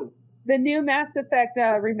 Snacks 2! the new Mass Effect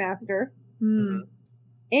remaster,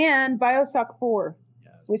 and Bioshock 4,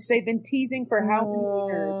 which they've been teasing for how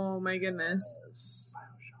many years? Oh my goodness.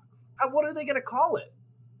 What are they going to call it?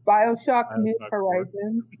 Bioshock New Bioshock 4.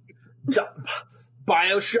 Horizons.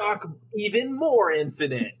 Bioshock even more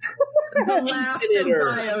infinite. The last of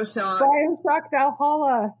Bioshock. Bioshock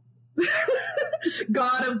Valhalla.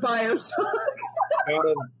 God of Bioshock.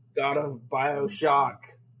 God of Bioshock.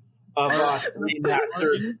 Of Us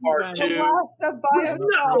Remastered Part The 2. last of Bioshock.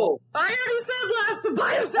 No! I already said last of Oh,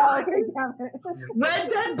 Bioshock. okay, damn it. Red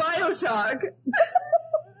Dead Bioshock.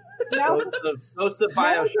 Ghost of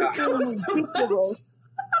Bioshock. Ghost of Bioshock.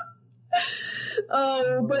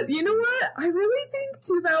 Oh, but you know what? I really think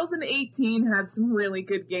 2018 had some really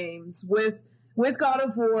good games with God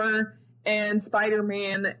of War and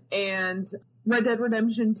Spider-Man and Red Dead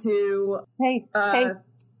Redemption 2. Hey,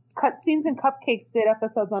 Cutscenes and Cupcakes did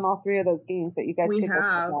episodes on all 3 of those games that you guys We should go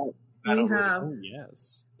have. check out. We have. Oh,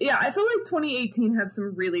 yes. Yeah, I feel like 2018 had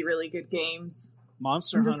some really, really good games.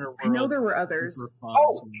 Monster Hunter World. I know there were others. super fun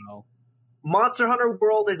Oh. as well. Monster Hunter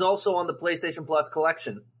World is also on the PlayStation Plus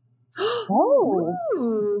collection. Oh.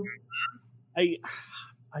 Ooh. I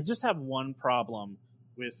just have one problem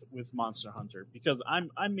with Monster Hunter because I'm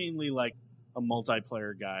mainly like a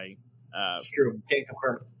multiplayer guy. It's true. Can't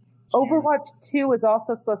confirm. Overwatch 2 is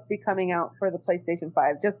also supposed to be coming out for the PlayStation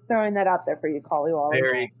 5. Just throwing that out there for you, Collywall.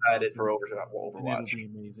 Very excited for And Overwatch. it'll be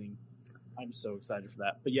amazing. I'm so excited for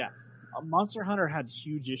that. But yeah, Monster Hunter had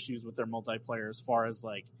huge issues with their multiplayer as far as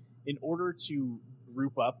like, in order to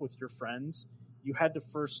group up with your friends, you had to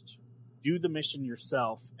first do the mission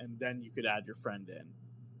yourself and then you could add your friend in.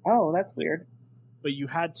 Oh, that's weird. But you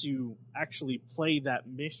had to actually play that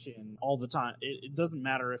mission all the time. It doesn't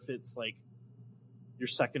matter if it's like your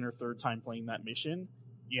second or third time playing that mission.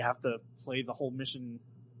 You have to play the whole mission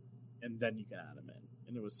and then you can add them in.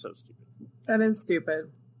 And it was so stupid. That is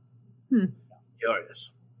stupid.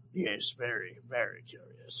 Curious. Yes, very, very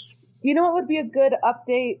curious. You know what would be a good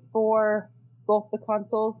update for both the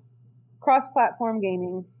consoles? Cross-platform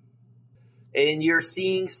gaming. And you're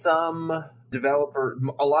seeing a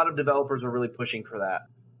lot of developers are really pushing for that.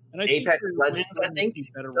 And I Apex think Legends, I think,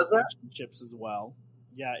 better does that? relationships as well.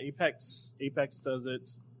 Yeah, Apex does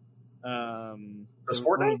it. Does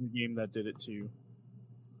Fortnite? The game that did it too.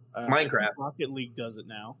 Minecraft. Rocket League does it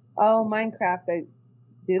now. Oh, Minecraft. Do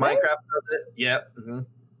they? Minecraft does it. Yep.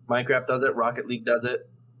 Minecraft does it. Rocket League does it.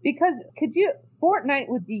 Because Fortnite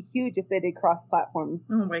would be huge if they did cross-platform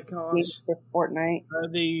Oh my gosh. games for Fortnite.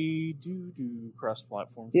 They do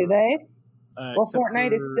cross-platform. Do they? Well, except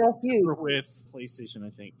Fortnite is still huge. with PlayStation, I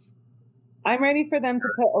think. I'm ready for them to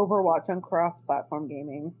put Overwatch on cross-platform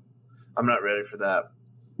gaming. I'm not ready for that.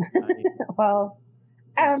 Well,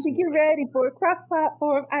 I don't think you're ready for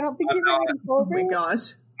cross-platform. I don't think you're ready for Oh my it.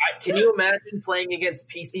 gosh. Can you imagine playing against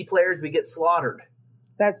PC players? We get slaughtered.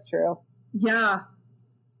 That's true. Yeah.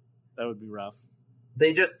 That would be rough.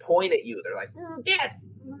 They just point at you. They're like,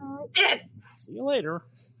 dead. See you later.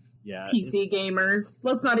 Yeah. PC gamers.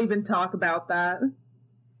 Let's not even talk about that.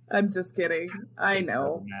 I'm just kidding. I it's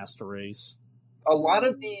know. a master race. A lot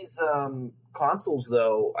of these consoles,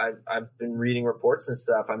 though, I've been reading reports and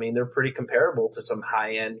stuff. I mean, they're pretty comparable to some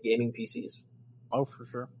high-end gaming PCs. Oh, for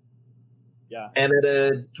sure. Yeah. And at a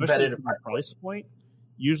Especially competitive for the price point.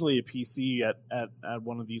 Usually a PC at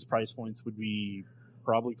one of these price points would be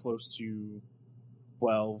probably close to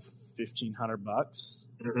 $1,500.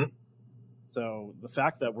 Mm-hmm. So the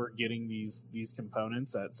fact that we're getting these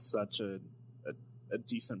components at such a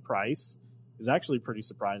decent price is actually pretty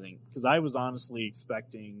surprising, because I was honestly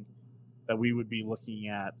expecting that we would be looking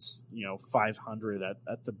at, 500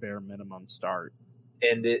 at the bare minimum start.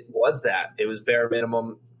 And it was that. It was bare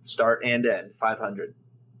minimum start and end, 500.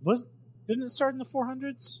 Didn't it start in the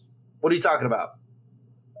 400s? What are you talking about?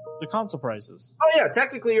 The console prices. Oh yeah,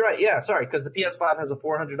 technically you're right. Yeah, sorry, because the PS5 has a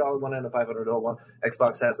 $400 one and a $500 one.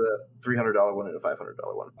 Xbox has a $300 one and a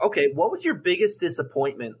 $500 one. Okay, what was your biggest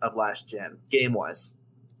disappointment of last gen, game-wise?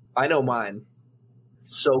 I know mine.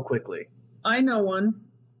 So quickly. I know one.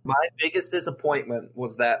 My biggest disappointment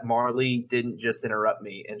was that Marley didn't just interrupt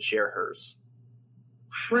me and share hers.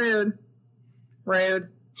 Rude. Rude.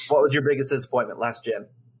 What was your biggest disappointment last gen?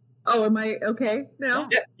 Oh, am I okay now?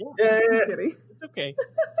 Yeah. Just kidding. It's okay.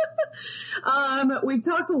 We've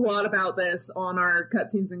talked a lot about this on our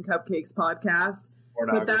Cutscenes and Cupcakes podcast,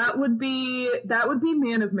 but that would be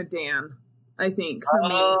Man of Medan, I think, for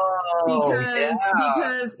me.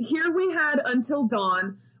 Because here we had Until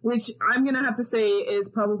Dawn, which I'm gonna have to say is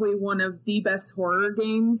probably one of the best horror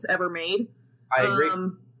games ever made. I agree.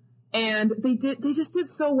 And they just did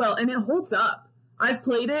so well, and it holds up. I've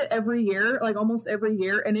played it every year, like almost every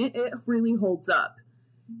year, and it really holds up.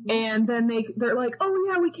 And then they're like, oh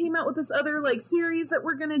yeah, we came out with this other like series that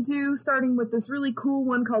we're gonna do, starting with this really cool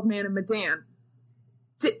one called Man of Medan.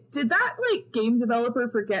 Did that like game developer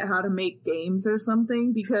forget how to make games or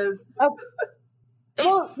something? Because you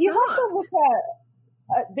have to look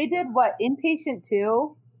at they did what, Impatient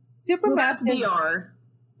 2, Supermassive. That's VR,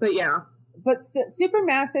 but yeah. But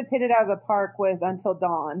Supermassive hit it out of the park with Until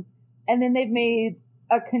Dawn, and then they've made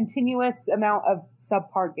a continuous amount of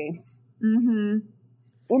subpar games. Mm-hmm.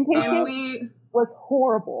 Impatient was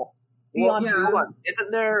horrible. Hold on.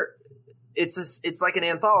 Isn't there? It's like an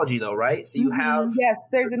anthology though, right? So you have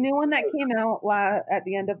there's a new one that came out at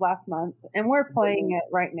the end of last month, and we're playing it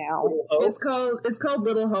right now. It's called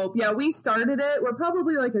Little Hope. Yeah, we started it. We're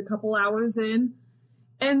probably like a couple hours in,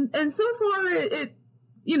 and so far it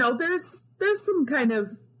there's some kind of,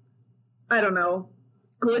 I don't know,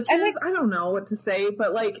 glitches. I don't know what to say,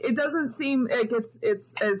 but like it doesn't seem like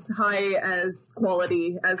it's as high as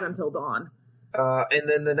quality as Until Dawn. And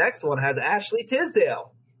then the next one has Ashley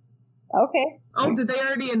Tisdale. Okay. Oh, did they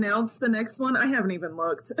already announce the next one? I haven't even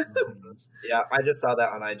looked. Yeah, I just saw that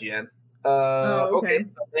on IGN. Okay.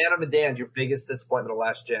 So Man of Medan, your biggest disappointment of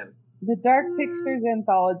last gen. The Dark Pictures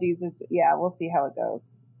anthologies is, we'll see how it goes.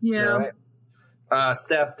 Yeah. Right.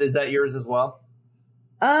 Steph, is that yours as well?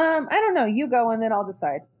 I don't know. You go and then I'll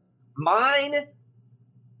decide. Mine,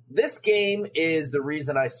 this game is the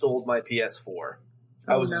reason I sold my PS4.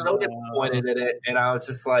 I was so disappointed in it, and I was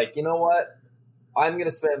just like, you know what? I'm going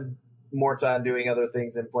to spend more time doing other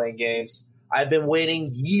things than playing games. I've been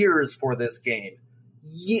waiting years for this game.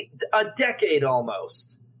 A decade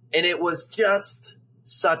almost. And it was just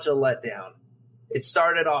such a letdown. It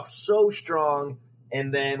started off so strong,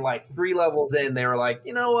 and then like 3 levels in, they were like,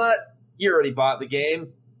 you know what? You already bought the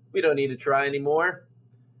game. We don't need to try anymore.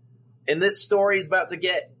 And this story is about to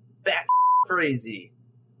get back crazy.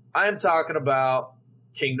 I'm talking about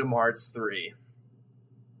Kingdom Hearts 3.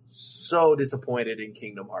 So disappointed in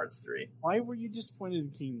Kingdom Hearts 3. Why were you disappointed in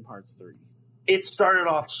Kingdom Hearts 3? It started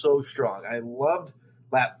off so strong. I loved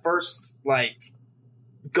that first, like,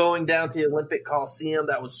 going down to the Olympic Coliseum.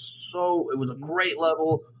 It was a great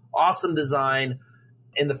level, awesome design,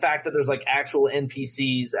 and the fact that there's, like, actual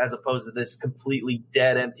NPCs as opposed to this completely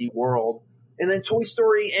dead, empty world. And then Toy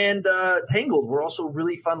Story and Tangled were also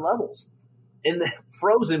really fun levels. And then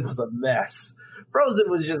Frozen was a mess.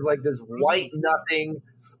 Frozen was just, like, this white nothing.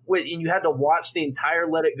 And you had to watch the entire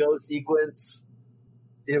Let It Go sequence.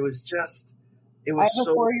 It was I have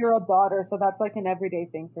a 4-year-old daughter, so that's like an everyday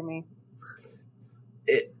thing for me.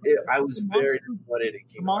 I was very disappointed in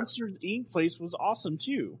Kingdom Hearts. The Monsters Inc. place was awesome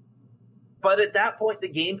too. But at that point, the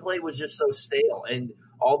gameplay was just so stale, and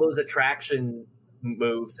all those attraction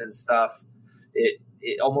moves and stuff, it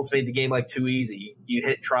almost made the game like too easy. You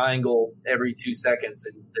hit triangle every 2 seconds,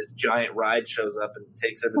 and this giant ride shows up and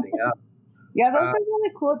takes everything out. Yeah, those are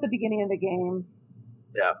really cool at the beginning of the game.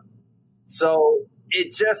 Yeah. So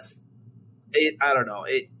I don't know.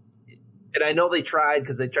 And I know they tried,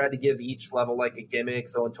 because they tried to give each level like a gimmick.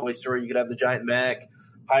 So in Toy Story, you could have the giant mech.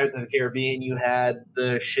 Pirates of the Caribbean, you had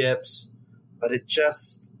the ships. But it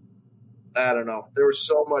just, I don't know. There was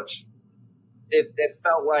so much. It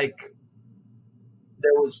felt like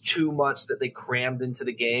there was too much that they crammed into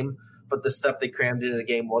the game, but the stuff they crammed into the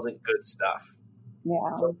game wasn't good stuff.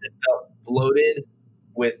 Yeah. So it felt bloated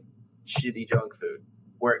with shitty junk food,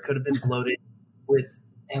 where it could have been bloated with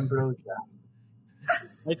ambrosia.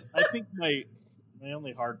 I think my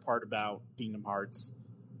only hard part about Kingdom Hearts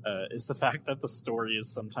is the fact that the story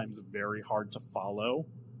is sometimes very hard to follow.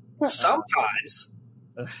 Sometimes.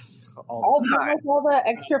 All the time. Like all the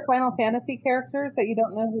extra Final Fantasy characters that you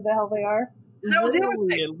don't know who the hell they are? That was the other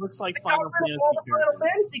thing. It looks like Final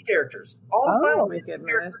Fantasy characters. All the Final my Fantasy goodness.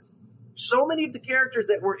 characters. so many of the characters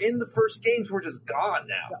that were in the first games were just gone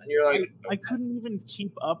now. And you're like, I couldn't even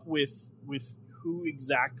keep up with who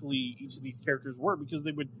exactly each of these characters were, because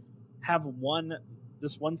they would have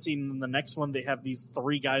this one scene, and the next one they have these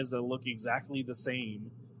three guys that look exactly the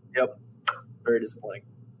same. Yep. Very disappointing.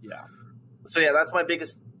 Yeah. So yeah, that's my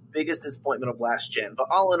biggest disappointment of last gen. But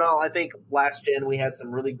all in all, I think last gen we had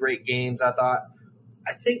some really great games. I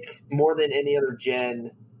think more than any other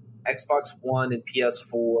gen, Xbox One and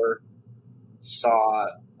PS4 saw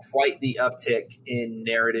quite the uptick in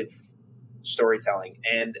narrative storytelling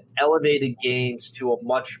and elevated games to a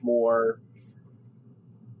much more,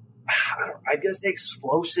 I'm going to say,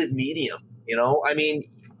 explosive medium. You know, I mean,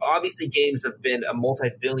 obviously games have been a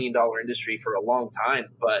multi-billion-dollar industry for a long time,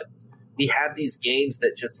 but we had these games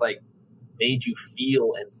that just like made you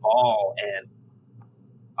feel and fall and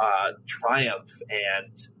triumph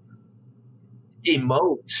and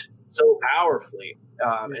emote so powerfully.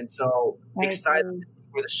 And so excited to see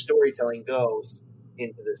where the storytelling goes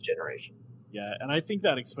into this generation. Yeah, and I think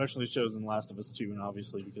that especially shows in Last of Us 2, and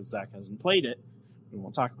obviously because Zach hasn't played it, we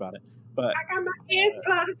won't talk about it. But I got my ears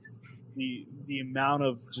plugged. The amount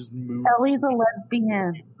of just moves. Ellie's a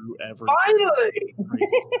lesbian. Finally!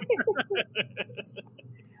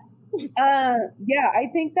 Yeah, I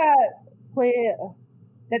think that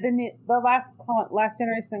the last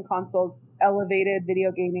generation consoles elevated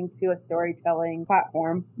video gaming to a storytelling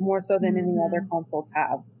platform more so than any other consoles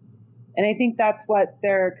have. And I think that's what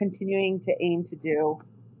they're continuing to aim to do,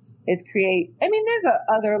 is create. I mean, there's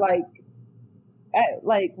other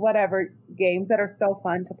like whatever games that are so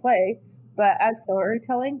fun to play, but as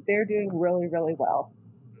storytelling, they're doing really, really well.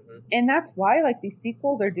 Mm-hmm. And that's why like these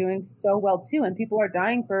sequels are doing so well too, and people are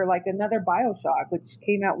dying for like another BioShock, which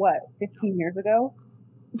came out 15 years ago.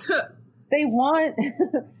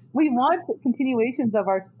 We want continuations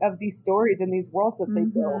of these stories and these worlds that they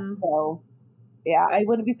build. So yeah, I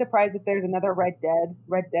wouldn't be surprised if there's another Red Dead.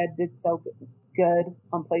 Red Dead did so good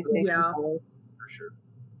on PlayStation 4. For sure.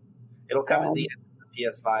 It'll come in the end of the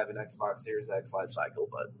PS5 and Xbox Series X life cycle,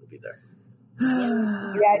 but it'll be there.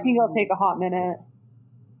 Yeah, I think it'll take a hot minute.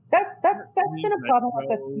 That's been a problem with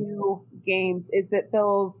a few games, is it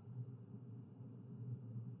feels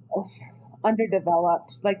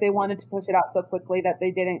underdeveloped. Like they wanted to push it out so quickly that they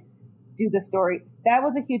didn't do the story. That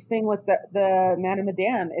was a huge thing with the Man of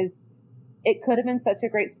Medan, is it could have been such a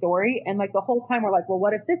great story, and like the whole time we're like, well,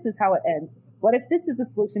 what if this is how it ends? What if this is the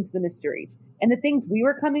solution to the mystery? And the things we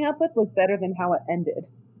were coming up with was better than how it ended.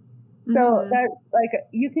 So that, like,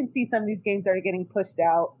 you can see some of these games are getting pushed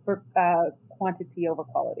out for quantity over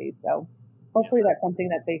quality. So hopefully that's something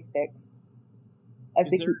that they fix as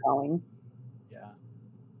they keep going. Yeah.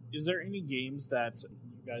 Is there any games that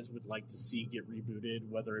you guys would like to see get rebooted,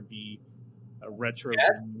 whether it be a retro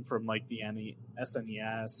game from like the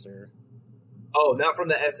SNES or... Oh, not from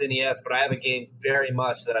the SNES, but I have a game very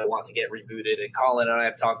much that I want to get rebooted, and Colin and I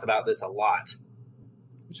have talked about this a lot.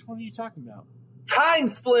 Which one are you talking about? Time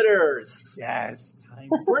Splitters! Yes,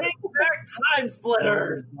 Bring back Time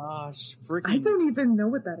Splitters! Oh, gosh, freaking... I don't even know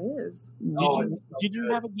what that is. Did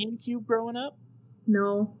you have a GameCube growing up?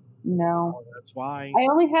 No. No. Oh, that's why. I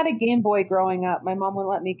only had a Game Boy growing up. My mom wouldn't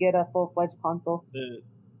let me get a full-fledged console.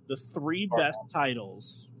 The three best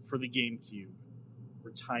titles for the GameCube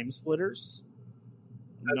were Time Splitters,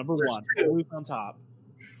 number one, always on top.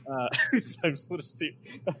 Time Splitters 2.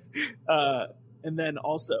 And then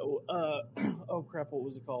also, oh crap, what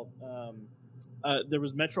was it called? There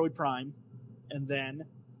was Metroid Prime, and then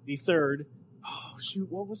the third. Oh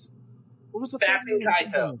shoot, what was the Fasten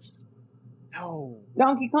Kaito? No,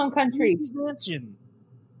 Donkey Kong Country. Luigi's Mansion.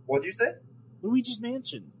 What'd you say? Luigi's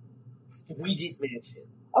Mansion. Luigi's Mansion.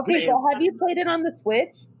 Okay, so have you played it on the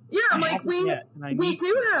Switch? Yeah, like we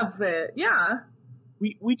do have it. Yeah.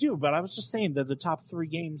 We do, but I was just saying that the top three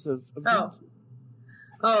games of GameCube.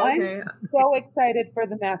 Oh, okay. I'm so excited for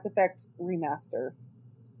the Mass Effect remaster.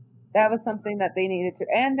 That was something that they needed to,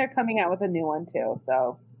 and they're coming out with a new one too.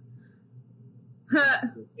 So,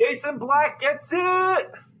 Jason Black gets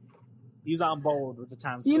it. He's on board with the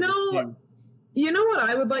Time You Splitters. know what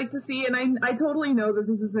I would like to see, and I totally know that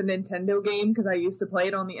this is a Nintendo game because I used to play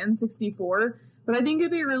it on the N64, but I think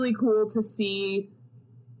it'd be really cool to see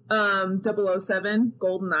 007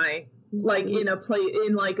 GoldenEye like in a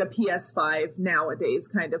PS5 nowadays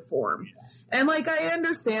kind of form. And like I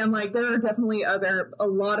understand like there are definitely a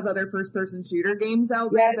lot of other first person shooter games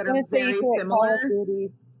out there that are very similar.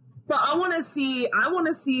 But I want to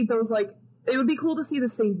see those, like, it would be cool to see the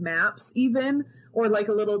same maps even, or like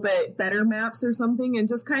a little bit better maps or something, and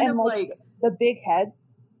just kind of like the big heads.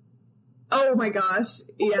 Oh my gosh.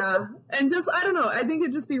 Yeah. And just, I don't know. I think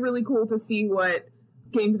it'd just be really cool to see what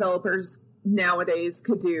game developers nowadays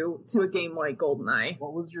could do to a game like GoldenEye.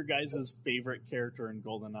 What was your guys' favorite character in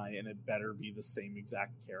GoldenEye? And it better be the same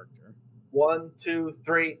exact character. 1, 2,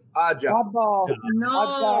 3, Oddjob. Oddball.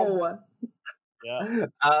 No. Yeah.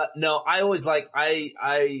 No, I always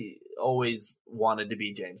wanted to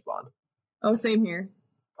be James Bond Oh, same here.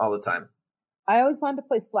 all the time. I always wanted to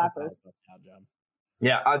play Slappers. Oddjob.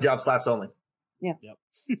 Yeah, Oddjob slaps only. Yep.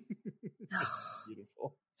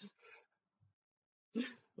 Beautiful.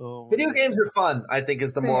 Oh, Video man. games are fun, I think,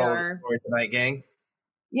 is the They moral of are. the story tonight, gang.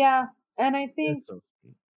 Yeah, and I think It's so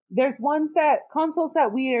sweet. there's consoles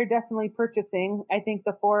that we are definitely purchasing. I think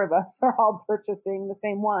the four of us are all purchasing the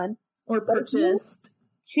same one. Or purchased.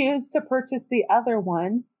 Choose to purchase the other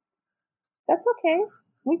one. That's okay.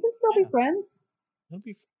 We can still be friends. Don't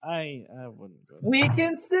be. I wouldn't go. We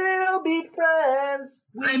can still be friends.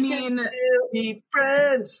 Still be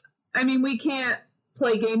friends. I mean, we can't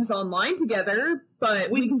play games online together, but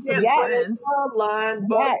we can still be Yeah. friends. Online,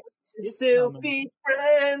 but Yeah. we can still be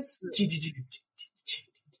friends.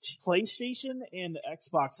 PlayStation and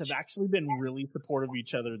Xbox have actually been really supportive of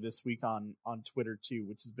each other this week on Twitter too,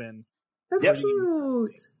 which has been That's Yep.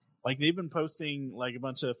 cute. like they've been posting like a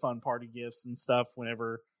bunch of fun party gifts and stuff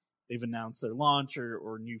whenever they've announced their launch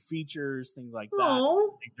or new features, things like that.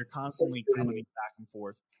 Oh, Like they're constantly commenting back and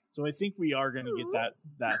forth. So I think we are going to get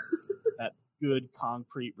that good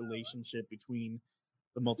concrete relationship between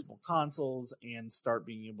the multiple consoles and start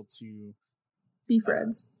being able to be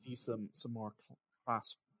friends. see some more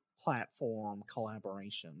cross-platform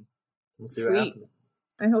collaboration. Let's see what Sweet. happens.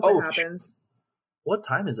 I hope Oh, it happens. What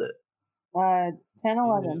time is it?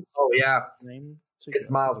 10-11. Oh, yeah. Name to It's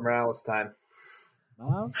Miles Morales time.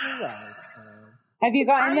 Miles Morales. Have you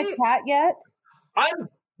gotten the cat yet?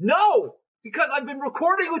 No! Because I've been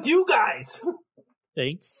recording with you guys!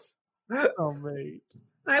 Thanks. Oh, mate.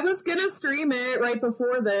 I was gonna stream it right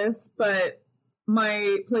before this, but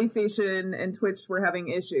my PlayStation and Twitch were having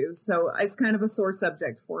issues, so it's kind of a sore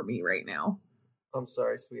subject for me right now. I'm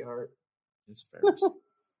sorry, sweetheart. It's fair. Do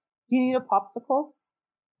you need a popsicle?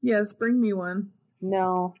 Yes, bring me one.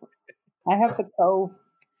 No. I have to go.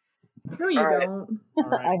 No, you All right. don't. All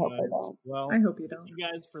right, I hope I guys. don't. Well, I hope you thank don't. you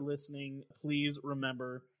guys for listening. Please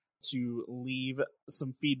remember to leave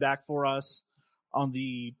some feedback for us on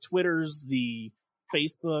the Twitters, the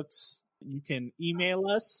Facebooks. You can email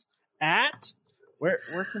us at where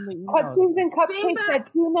can they email us? Cupcakes and cupcakes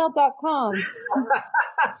at gmail.com.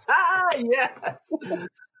 Yes!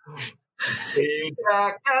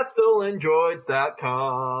 Feedback at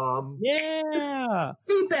stolendroids.com. Yeah.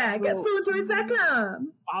 Feedback at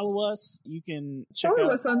StolenToys.com. Follow us. You can check Follow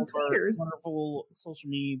out us on all of our Twitters. wonderful social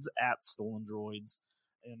medias at Stolen Droids.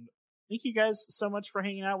 And thank you guys so much for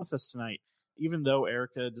hanging out with us tonight, even though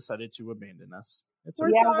Erica decided to abandon us. It's We're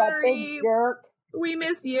okay. Yeah, that sorry. big jerk. We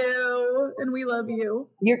miss you, and we love you.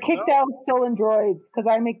 You're kicked out of Stolen Droids because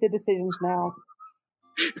I make the decisions now.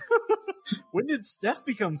 When did Steph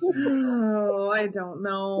become CEO? Oh, I don't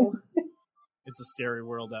know. It's a scary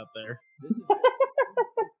world out there. This is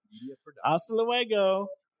Media Production. Hasta luego.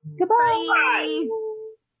 Goodbye. Bye.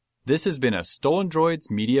 This has been a Stolen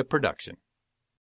Droids Media Production.